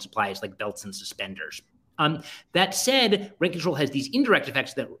control on supply is like belts and suspenders. That said, rent control has these indirect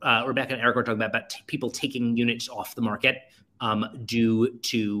effects that Rebecca and Eric were talking about people taking units off the market due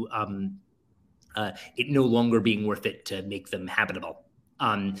to it no longer being worth it to make them habitable.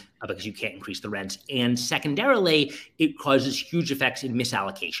 Because you can't increase the rents. And secondarily, it causes huge effects in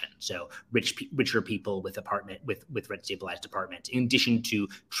misallocation. So richer people with rent stabilized apartments, in addition to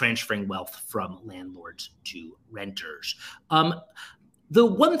transferring wealth from landlords to renters. The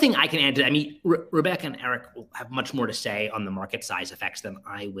one thing I can add to, Rebecca and Eric will have much more to say on the market size effects than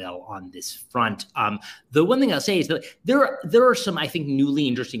I will on this front. The one thing I'll say is that there are some, I think, newly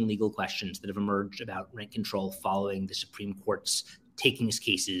interesting legal questions that have emerged about rent control following the Supreme Court's takings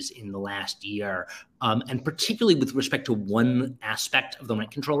cases in the last year, and particularly with respect to one aspect of the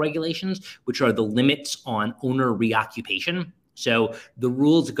rent control regulations, which are the limits on owner reoccupation. So the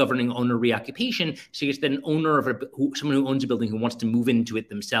rules governing owner reoccupation suggest that an owner of someone who owns a building who wants to move into it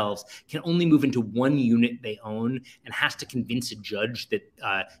themselves can only move into one unit they own and has to convince a judge that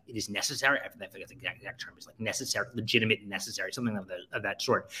it is necessary. I forget the exact term is like necessary, legitimate, and necessary, something of that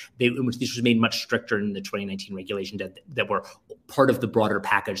sort. This was made much stricter in the 2019 regulation that were part of the broader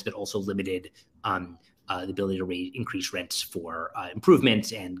package that also limited the ability to increase rents for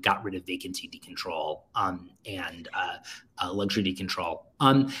improvements and got rid of vacancy decontrol and luxury decontrol.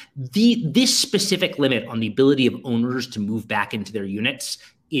 This specific limit on the ability of owners to move back into their units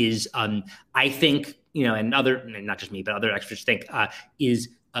is, I think, and not just me, but other experts think, is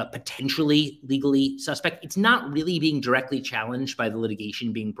potentially legally suspect. It's not really being directly challenged by the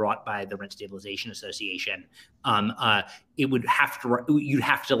litigation being brought by the Rent Stabilization Association. You'd have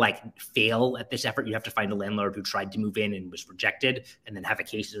to like fail at this effort. You have to find a landlord who tried to move in and was rejected, and then have a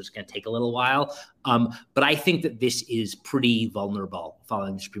case that's going to take a little while. But I think that this is pretty vulnerable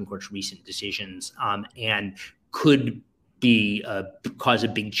following the Supreme Court's recent decisions, and could cause a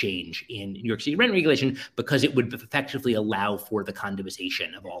big change in New York City rent regulation, because it would effectively allow for the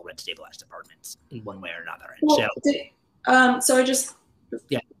condomization of all rent stabilized apartments in one way or another.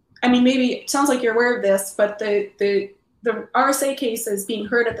 I mean, maybe it sounds like you're aware of this, but the RSA case is being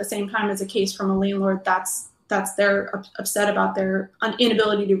heard at the same time as a case from a landlord they're upset about their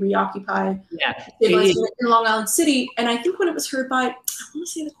inability to reoccupy in Long Island City. And I think when it was heard by, I want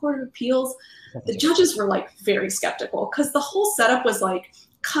to say the Court of Appeals, the judges were like very skeptical because the whole setup was like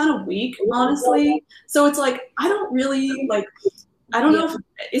kind of weak, honestly. So it's like, I don't know if,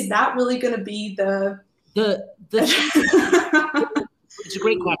 is that really going to be the It's a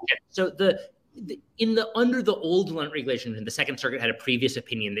great question. So under the old rent regulation, and the Second Circuit had a previous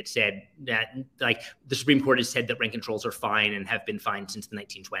opinion that said that, like, the Supreme Court has said that rent controls are fine and have been fine since the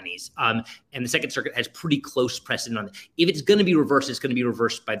 1920s. And the Second Circuit has pretty close precedent on it. If it's going to be reversed, it's going to be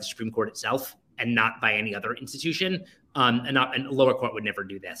reversed by the Supreme Court itself and not by any other institution. And a lower court would never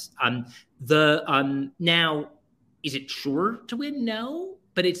do this. Now, is it sure to win? No,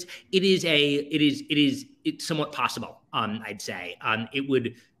 but it's somewhat possible. I'd say it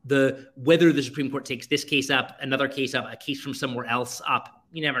would. Whether the Supreme Court takes this case up, another case up, a case from somewhere else up,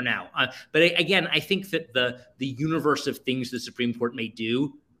 you never know. But again, I think that the universe of things the Supreme Court may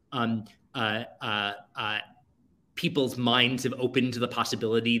do, people's minds have opened to the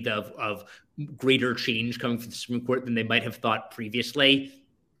possibility of greater change coming from the Supreme Court than they might have thought previously.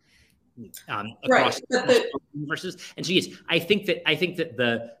 Across universes. And so yes, I think that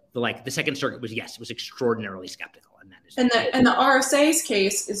the Second Circuit was extraordinarily skeptical. And the RSA's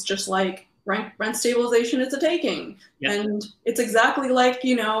case is just like rent stabilization is a taking. Yep. And it's exactly like,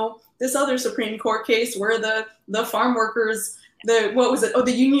 this other Supreme Court case where the farm workers,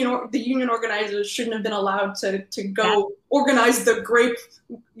 the union organizers shouldn't have been allowed to go organize the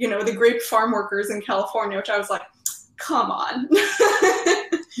grape farm workers in California, which I was like, come on.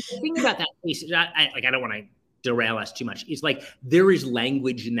 The thing about that case is I don't want to derail us too much. Is like there is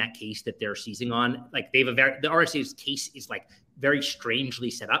language in that case that they're seizing on. Like the RSA's case is like very strangely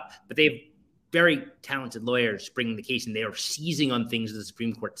set up, but they have very talented lawyers bringing the case, and they are seizing on things that the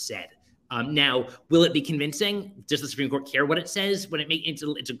Supreme Court said. Now, will it be convincing? Does the Supreme Court care what it says when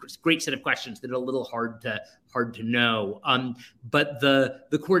it's a great set of questions that are a little hard to know. But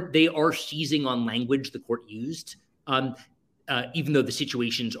the court, they are seizing on language the court used, even though the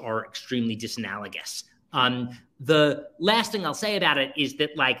situations are extremely disanalogous. The last thing I'll say about it is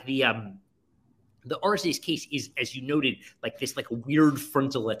that like the RSA's case is, as you noted, like this like weird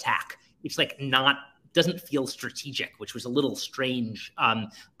frontal attack. It's like doesn't feel strategic, which was a little strange. But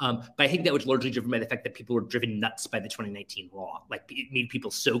I think that was largely driven by the fact that people were driven nuts by the 2019 law. Like it made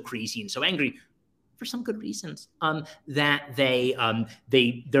people so crazy and so angry for some good reasons, that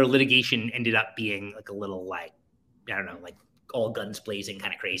their litigation ended up being like a little like, I don't know, like all guns blazing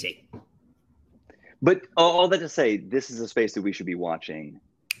kind of crazy. But all that to say, this is a space that we should be watching,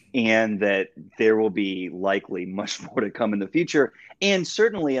 and that there will be likely much more to come in the future. And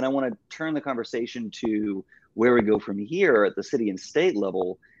certainly, and I want to turn the conversation to where we go from here at the city and state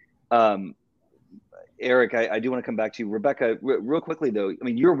level. Eric, I do want to come back to you. Rebecca, real quickly though, I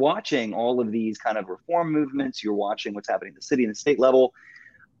mean, you're watching all of these kind of reform movements. You're watching what's happening at the city and the state level.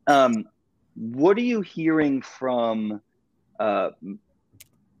 What are you hearing from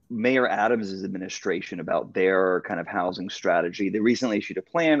Mayor Adams' administration about their kind of housing strategy? They recently issued a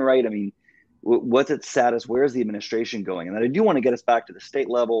plan, right? I mean, what's its status? Where's the administration going? And then I do want to get us back to the state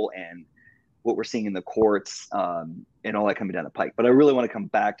level and what we're seeing in the courts. and all that coming down the pike. But I really want to come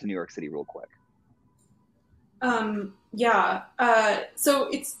back to New York City real quick. So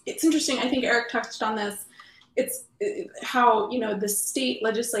it's interesting. I think Eric touched on this. It's how, the state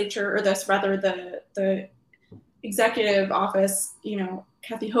legislature, or the executive office,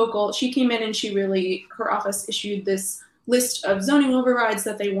 Kathy Hochul, she came in and her office issued this list of zoning overrides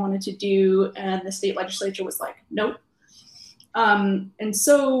that they wanted to do, and the state legislature was like, nope. And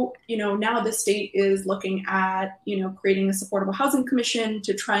so, now the state is looking at, creating this affordable housing commission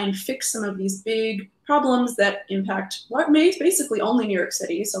to try and fix some of these big problems that impact what makes basically only New York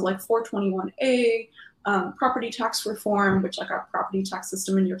City. So like 421A, property tax reform, which like our property tax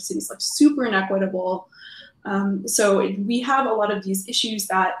system in New York City is like super inequitable. So we have a lot of these issues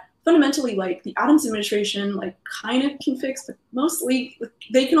that fundamentally, like, the Adams administration like kind of can fix, but mostly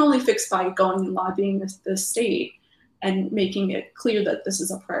they can only fix by going and lobbying the state and making it clear that this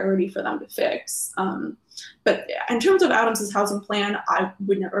is a priority for them to fix. But in terms of Adams's housing plan, I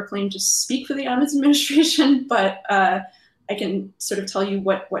would never claim to speak for the Adams administration, but I can sort of tell you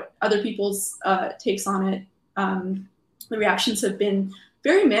what other people's takes on it. The reactions have been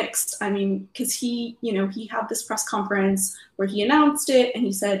very mixed. I mean, because he had this press conference where he announced it, and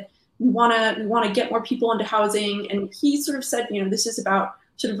he said, we want to get more people into housing. And he sort of said, this is about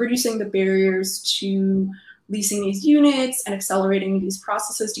sort of reducing the barriers to leasing these units and accelerating these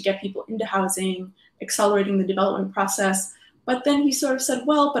processes to get people into housing, accelerating the development process. But then he sort of said,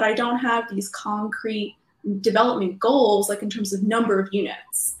 well, but I don't have these concrete development goals, like in terms of number of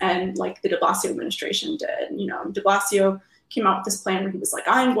units, and like the de Blasio administration did. De Blasio came out with this plan where he was like,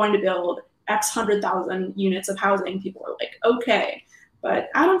 I'm going to build X 100,000 units of housing. People are like, okay. But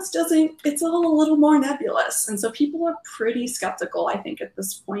Adams doesn't, it's a little more nebulous. And so people are pretty skeptical, I think, at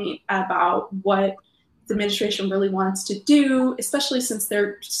this point about what the administration really wants to do, especially since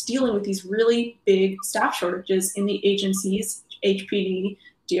they're dealing with these really big staff shortages in the agencies, HPD,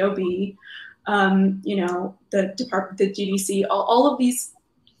 DOB, the department, the GDC, all of these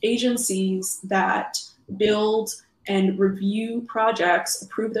agencies that build and review projects,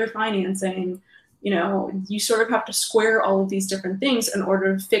 approve their financing. You sort of have to square all of these different things in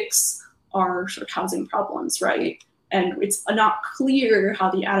order to fix our sort of housing problems, right? And it's not clear how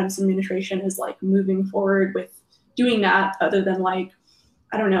the Adams administration is like moving forward with doing that, other than like,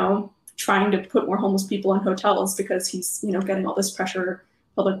 I don't know, trying to put more homeless people in hotels because he's, getting all this pressure,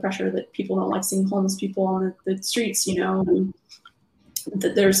 public pressure, that people don't like seeing homeless people on the streets, and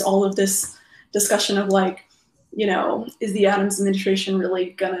there's all of this discussion of like, is the Adams administration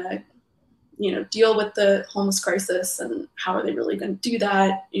really gonna, deal with the homeless crisis, and how are they really going to do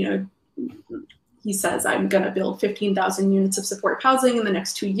that? He says, I'm going to build 15,000 units of supportive housing in the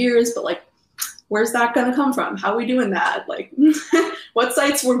next 2 years, but like, where's that going to come from? How are we doing that? Like, what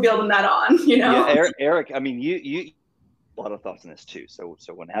sites we're building that on, Yeah, Eric, I mean, you a lot of thoughts on this too. So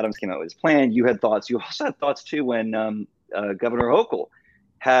when Adams came out with his plan, you had thoughts. You also had thoughts too when Governor Hochul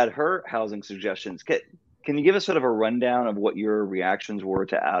had her housing suggestions. Can you give us sort of a rundown of what your reactions were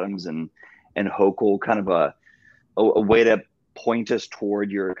to Adams and Hochul, kind of a way to point us toward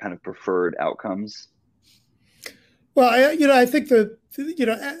your kind of preferred outcomes? Well, I think that,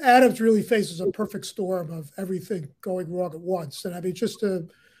 Adams really faces a perfect storm of everything going wrong at once. And I mean, just to,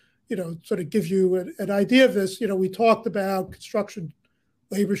 sort of give you an idea of this, we talked about construction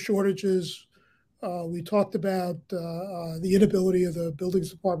labor shortages. We talked about the inability of the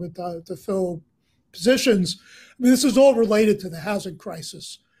buildings department to fill positions. I mean, this is all related to the housing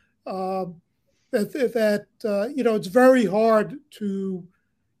crisis. It's very hard to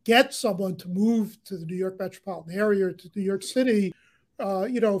get someone to move to the New York metropolitan area or to New York City,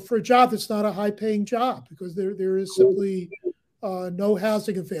 for a job that's not a high-paying job, because there is simply no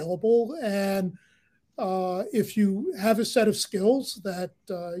housing available. And if you have a set of skills that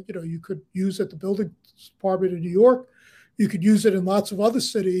you could use at the building department in New York, you could use it in lots of other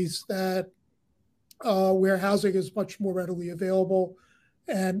cities that where housing is much more readily available.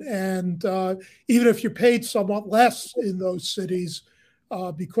 And even if you're paid somewhat less in those cities,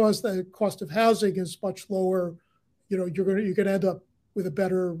 because the cost of housing is much lower, you're going to end up with a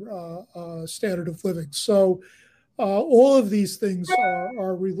better standard of living. So all of these things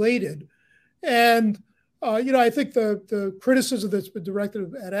are related. And I think the criticism that's been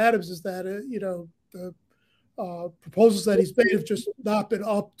directed at Adams is that the proposals that he's made have just not been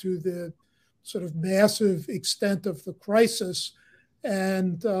up to the sort of massive extent of the crisis.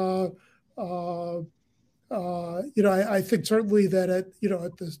 And I think certainly that at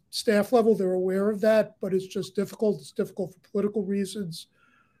the staff level they're aware of that, but it's just difficult. It's difficult for political reasons.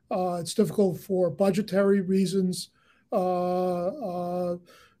 It's difficult for budgetary reasons.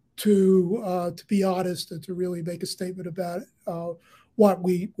 to be honest and to really make a statement about what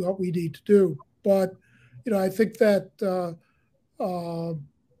we need to do. But I think that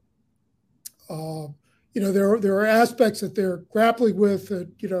there are aspects that they're grappling with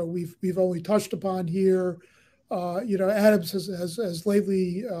that we've only touched upon here. Adams has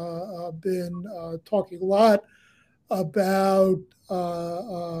lately been talking a lot about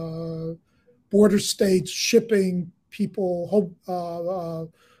border states shipping people,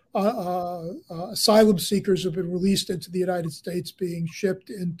 asylum seekers have been released into the United States, being shipped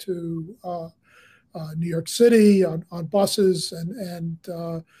into New York City on buses and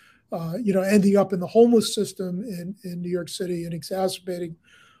ending up in the homeless system in New York City and exacerbating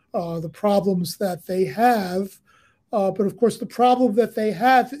the problems that they have. But of course, the problem that they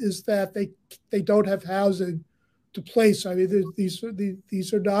have is that they don't have housing to place. I mean,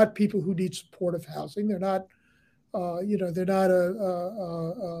 these are not people who need supportive housing. They're not, they're not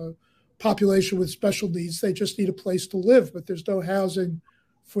a population with special needs. They just need a place to live, but there's no housing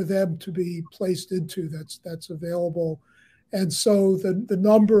for them to be placed into that's available. And so the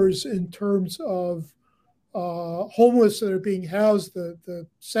numbers in terms of homeless that are being housed, the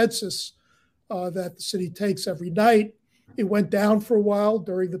census that the city takes every night, it went down for a while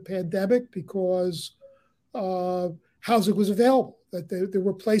during the pandemic because housing was available, that there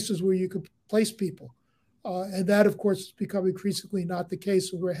were places where you could place people. And that, of course, has become increasingly not the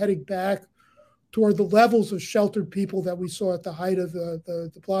case. So we're heading back toward the levels of sheltered people that we saw at the height of the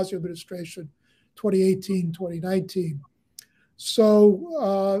de Blasio administration, 2018, 2019.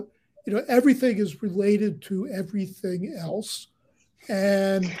 So, everything is related to everything else.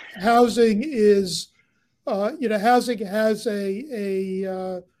 And housing is, housing has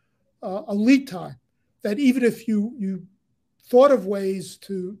a lead time that even if you thought of ways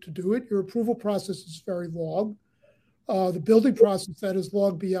to do it, your approval process is very long. The building process that is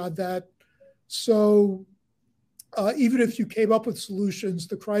long beyond that. So even if you came up with solutions,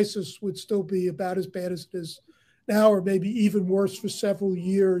 the crisis would still be about as bad as it is now, or maybe even worse for several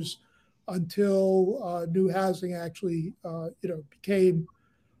years until new housing actually, became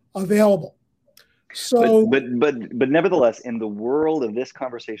available. So, but nevertheless, in the world of this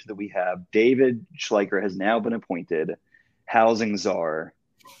conversation that we have, David Schleicher has now been appointed housing czar,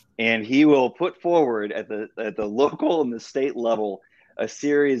 and he will put forward at the local and the state level a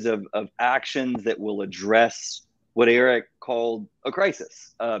series of actions that will address what Eric called a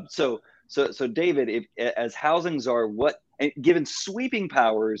crisis. So David, as housing czar, given sweeping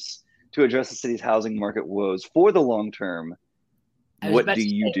powers to address the city's housing market woes for the long term, what do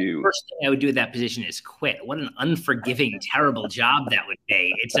you do? The first thing I would do at that position is quit. What an unforgiving, terrible job that would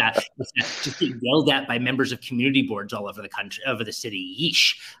be. It's just being yelled at by members of community boards all over the country, over the city.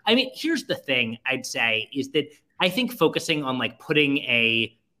 Yeesh. I mean, here's the thing I'd say is that I think focusing on putting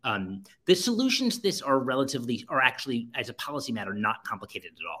the solutions to this are actually, as a policy matter, not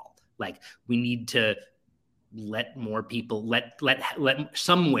complicated at all. We need to let more people, let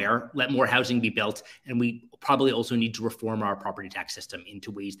more housing be built. And we probably also need to reform our property tax system into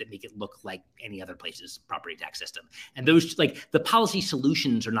ways that make it look like any other place's property tax system. And those, the policy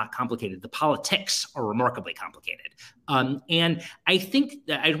solutions are not complicated. The politics are remarkably complicated. And I think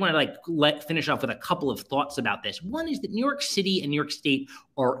that I just want to finish off with a couple of thoughts about this. One is that New York City and New York State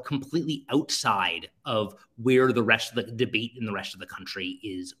are completely outside of where the rest of the debate in the rest of the country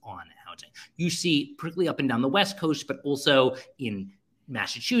is on housing. You see, particularly up and down the West Coast, but also in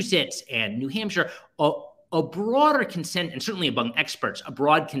Massachusetts and New Hampshire, a broader consent, and certainly among experts, a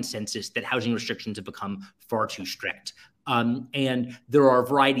broad consensus that housing restrictions have become far too strict. And there are a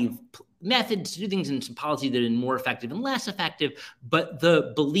variety of methods to do things and some policy that are more effective and less effective, but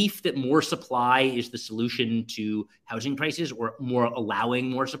the belief that more supply is the solution to housing crisis, or more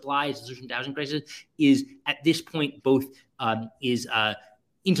allowing more supply is the solution to housing crisis, is at this point both among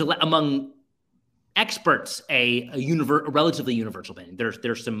experts a relatively universal opinion.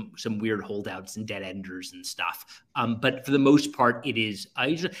 There's some weird holdouts and dead enders and stuff, but for the most part, it is.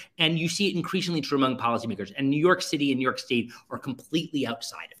 And you see it increasingly true among policymakers. And New York City and New York State are completely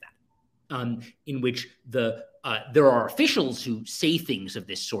outside of that, in which there are officials who say things of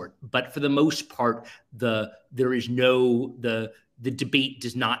this sort, but for the most part, the debate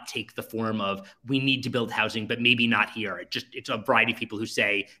does not take the form of we need to build housing, but maybe not here. It's a variety of people who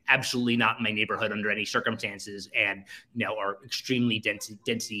say absolutely not in my neighborhood under any circumstances, and are extremely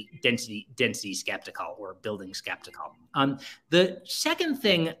density skeptical or building skeptical. The second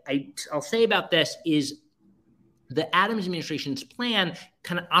thing I'll say about this is the Adams administration's plan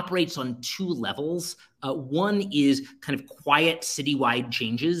kind of operates on two levels. One is kind of quiet citywide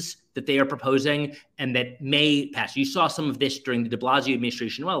changes that they are proposing and that may pass. You saw some of this during the de Blasio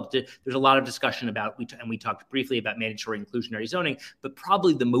administration. Well, there's a lot of discussion about, and we talked briefly about mandatory inclusionary zoning, but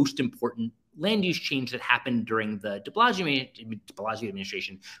probably the most important land use change that happened during the de Blasio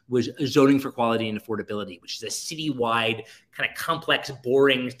administration was zoning for quality and affordability, which is a citywide kind of complex,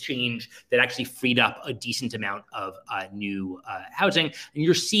 boring change that actually freed up a decent amount of new housing. And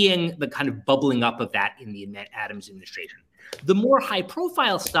you're seeing the kind of bubbling up of that in the Adams administration. The more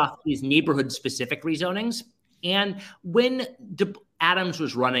high-profile stuff is neighborhood-specific rezonings. And when Adams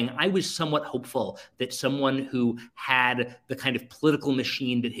was running, I was somewhat hopeful that someone who had the kind of political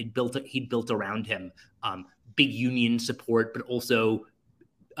machine that he'd built around him, big union support, but also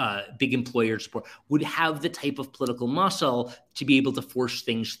big employer support, would have the type of political muscle to be able to force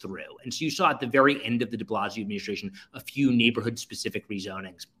things through. And so you saw at the very end of the de Blasio administration a few neighborhood-specific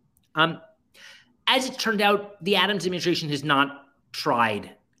rezonings. As it turned out, the Adams administration has not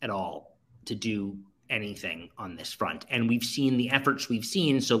tried at all to do anything on this front. And we've seen the efforts we've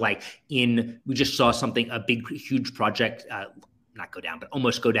seen. So we just saw a big, huge project, not go down, but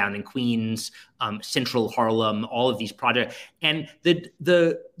almost go down in Queens, Central Harlem, all of these projects. And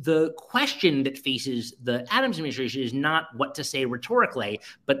the question that faces the Adams administration is not what to say rhetorically,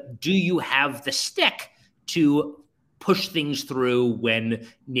 but do you have the stick to push things through when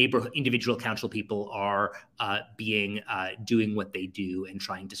individual council people are doing what they do and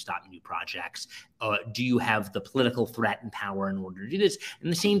trying to stop new projects? Do you have the political threat and power in order to do this?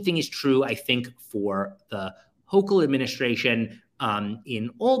 And the same thing is true, I think, for the Hochul administration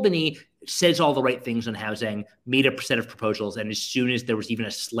in Albany. Says all the right things on housing, made a set of proposals, and as soon as there was even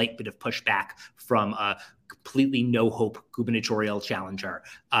a slight bit of pushback from a completely no-hope gubernatorial challenger,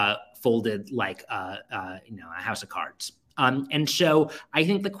 folded like a house of cards. And so I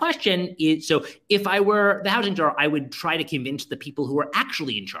think the question is, so if I were the housing czar, I would try to convince the people who are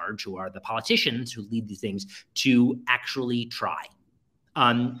actually in charge, who are the politicians who lead these things, to actually try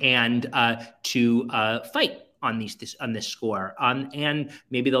and to fight on this score. And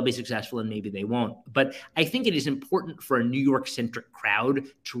maybe they'll be successful and maybe they won't. But I think it is important for a New York-centric crowd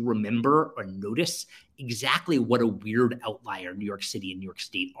to remember or notice exactly what a weird outlier New York City and New York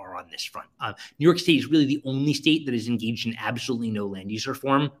State are on this front. New York State is really the only state that is engaged in absolutely no land use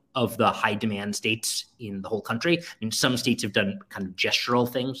reform of the high demand states in the whole country. And some states have done kind of gestural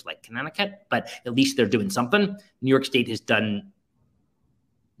things like Connecticut, but at least they're doing something. New York State has done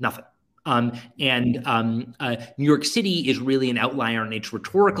nothing. New York City is really an outlier in its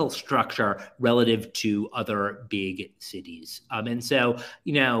rhetorical structure relative to other big cities. And so,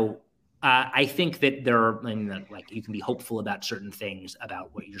 I think that you can be hopeful about certain things about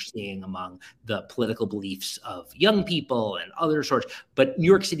what you're seeing among the political beliefs of young people and other sorts. But New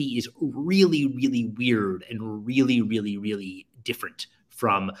York City is really, really weird and really, really, really different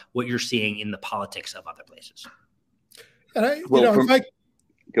from what you're seeing in the politics of other places. And go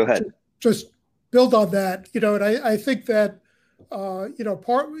ahead. Just build on that, and I think that,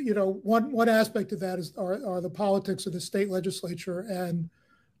 one aspect of that are the politics of the state legislature and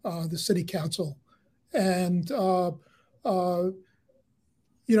the city council. And,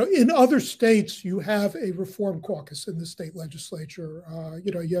 in other states, you have a reform caucus in the state legislature.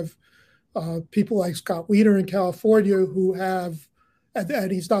 You have people like Scott Wiener in California who have,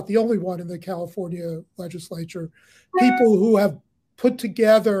 and he's not the only one in the California legislature, people who have put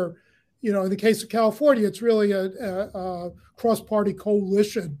together, in the case of California, it's really a cross-party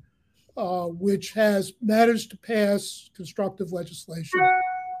coalition, which has managed to pass constructive legislation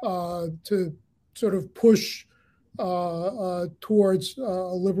to sort of push towards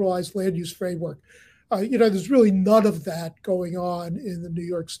a liberalized land use framework. There's really none of that going on in the New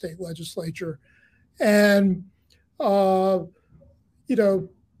York State legislature, and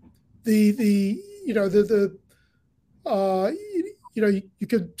you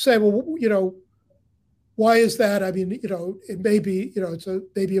could say, well, why is that? I mean, it may be, it's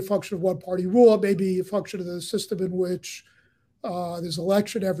maybe a function of one-party rule. It may be a function of the system in which there's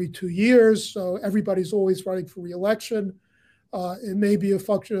election every 2 years, so everybody's always running for re-election. It may be a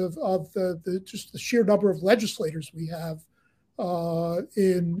function of just the sheer number of legislators we have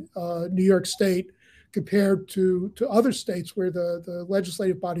in New York State compared to other states where the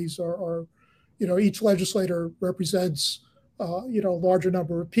legislative bodies are each legislator represents a larger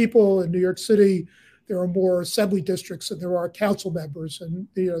number of people. In New York City, there are more assembly districts than there are council members, and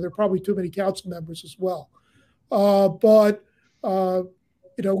there are probably too many council members as well. But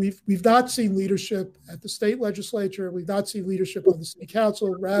we've not seen leadership at the state legislature. We've not seen leadership on the city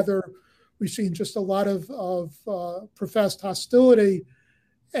council. Rather, We've seen just a lot of professed hostility.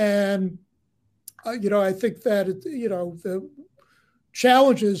 And, I think that, the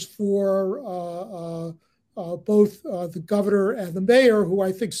challenges for both the governor and the mayor, who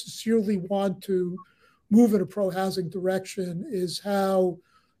I think sincerely want to move in a pro-housing direction, is how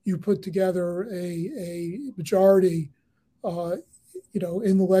you put together a majority,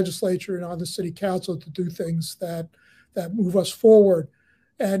 in the legislature and on the city council to do things that move us forward.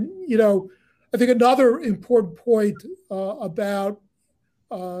 And, I think another important point about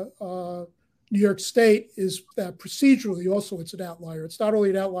New York State is that procedurally also it's an outlier. It's not only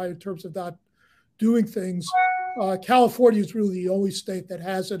an outlier in terms of not doing things. California is really the only state that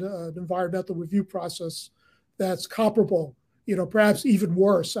has an environmental review process that's comparable, perhaps even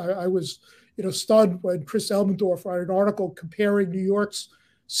worse. I was, stunned when Chris Elmendorf wrote an article comparing New York's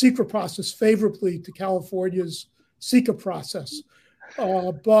secret process favorably to California's SECA process.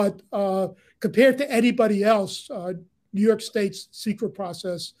 But compared to anybody else, New York State's secret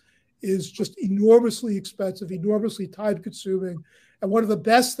process is just enormously expensive, enormously time-consuming. And one of the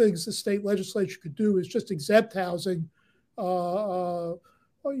best things the state legislature could do is just exempt housing,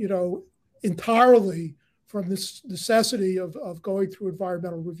 entirely from this necessity of going through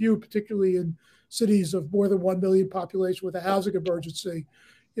environmental review, particularly in cities of more than 1 million population with a housing emergency.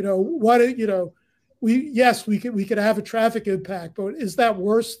 We could have a traffic impact, but is that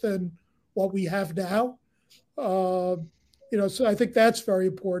worse than what we have now? So I think that's very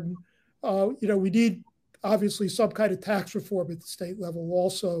important. We need obviously some kind of tax reform at the state level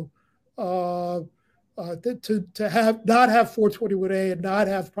also, to have not have 421A and not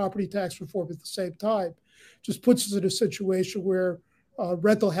have property tax reform at the same time just puts us in a situation where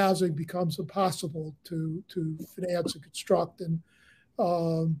rental housing becomes impossible to finance and construct. And,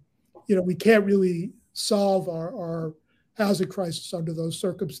 we can't really solve our housing crisis under those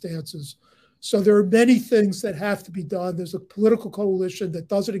circumstances. So there are many things that have to be done. There's a political coalition that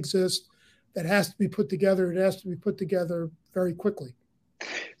doesn't exist that has to be put together. It has to be put together very quickly.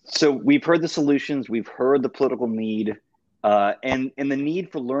 So we've heard the solutions, we've heard the political need, and the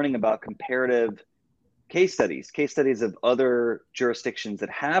need for learning about comparative case studies of other jurisdictions that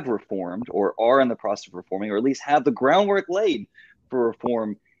have reformed or are in the process of reforming, or at least have the groundwork laid for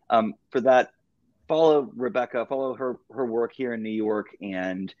reform. For that, follow Rebecca, follow her work here in New York.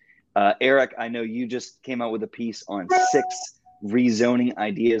 And Eric, I know you just came out with a piece on 6 rezoning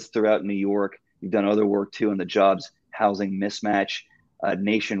ideas throughout New York. You've done other work too on the jobs housing mismatch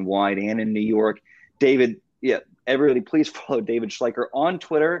nationwide and in New York. David, everybody please follow David Schleicher on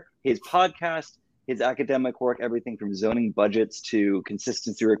Twitter, his podcast, his academic work, everything from zoning budgets to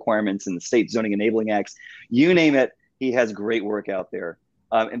consistency requirements in the state zoning enabling acts, you name it, he has great work out there.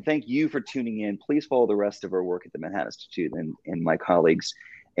 And thank you for tuning in. Please follow the rest of our work at the Manhattan Institute and my colleagues.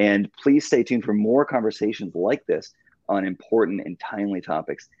 And please stay tuned for more conversations like this on important and timely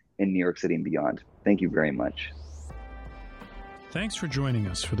topics in New York City and beyond. Thank you very much. Thanks for joining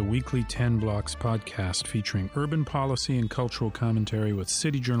us for the weekly 10 Blocks podcast featuring urban policy and cultural commentary with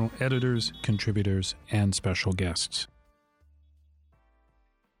City Journal editors, contributors, and special guests.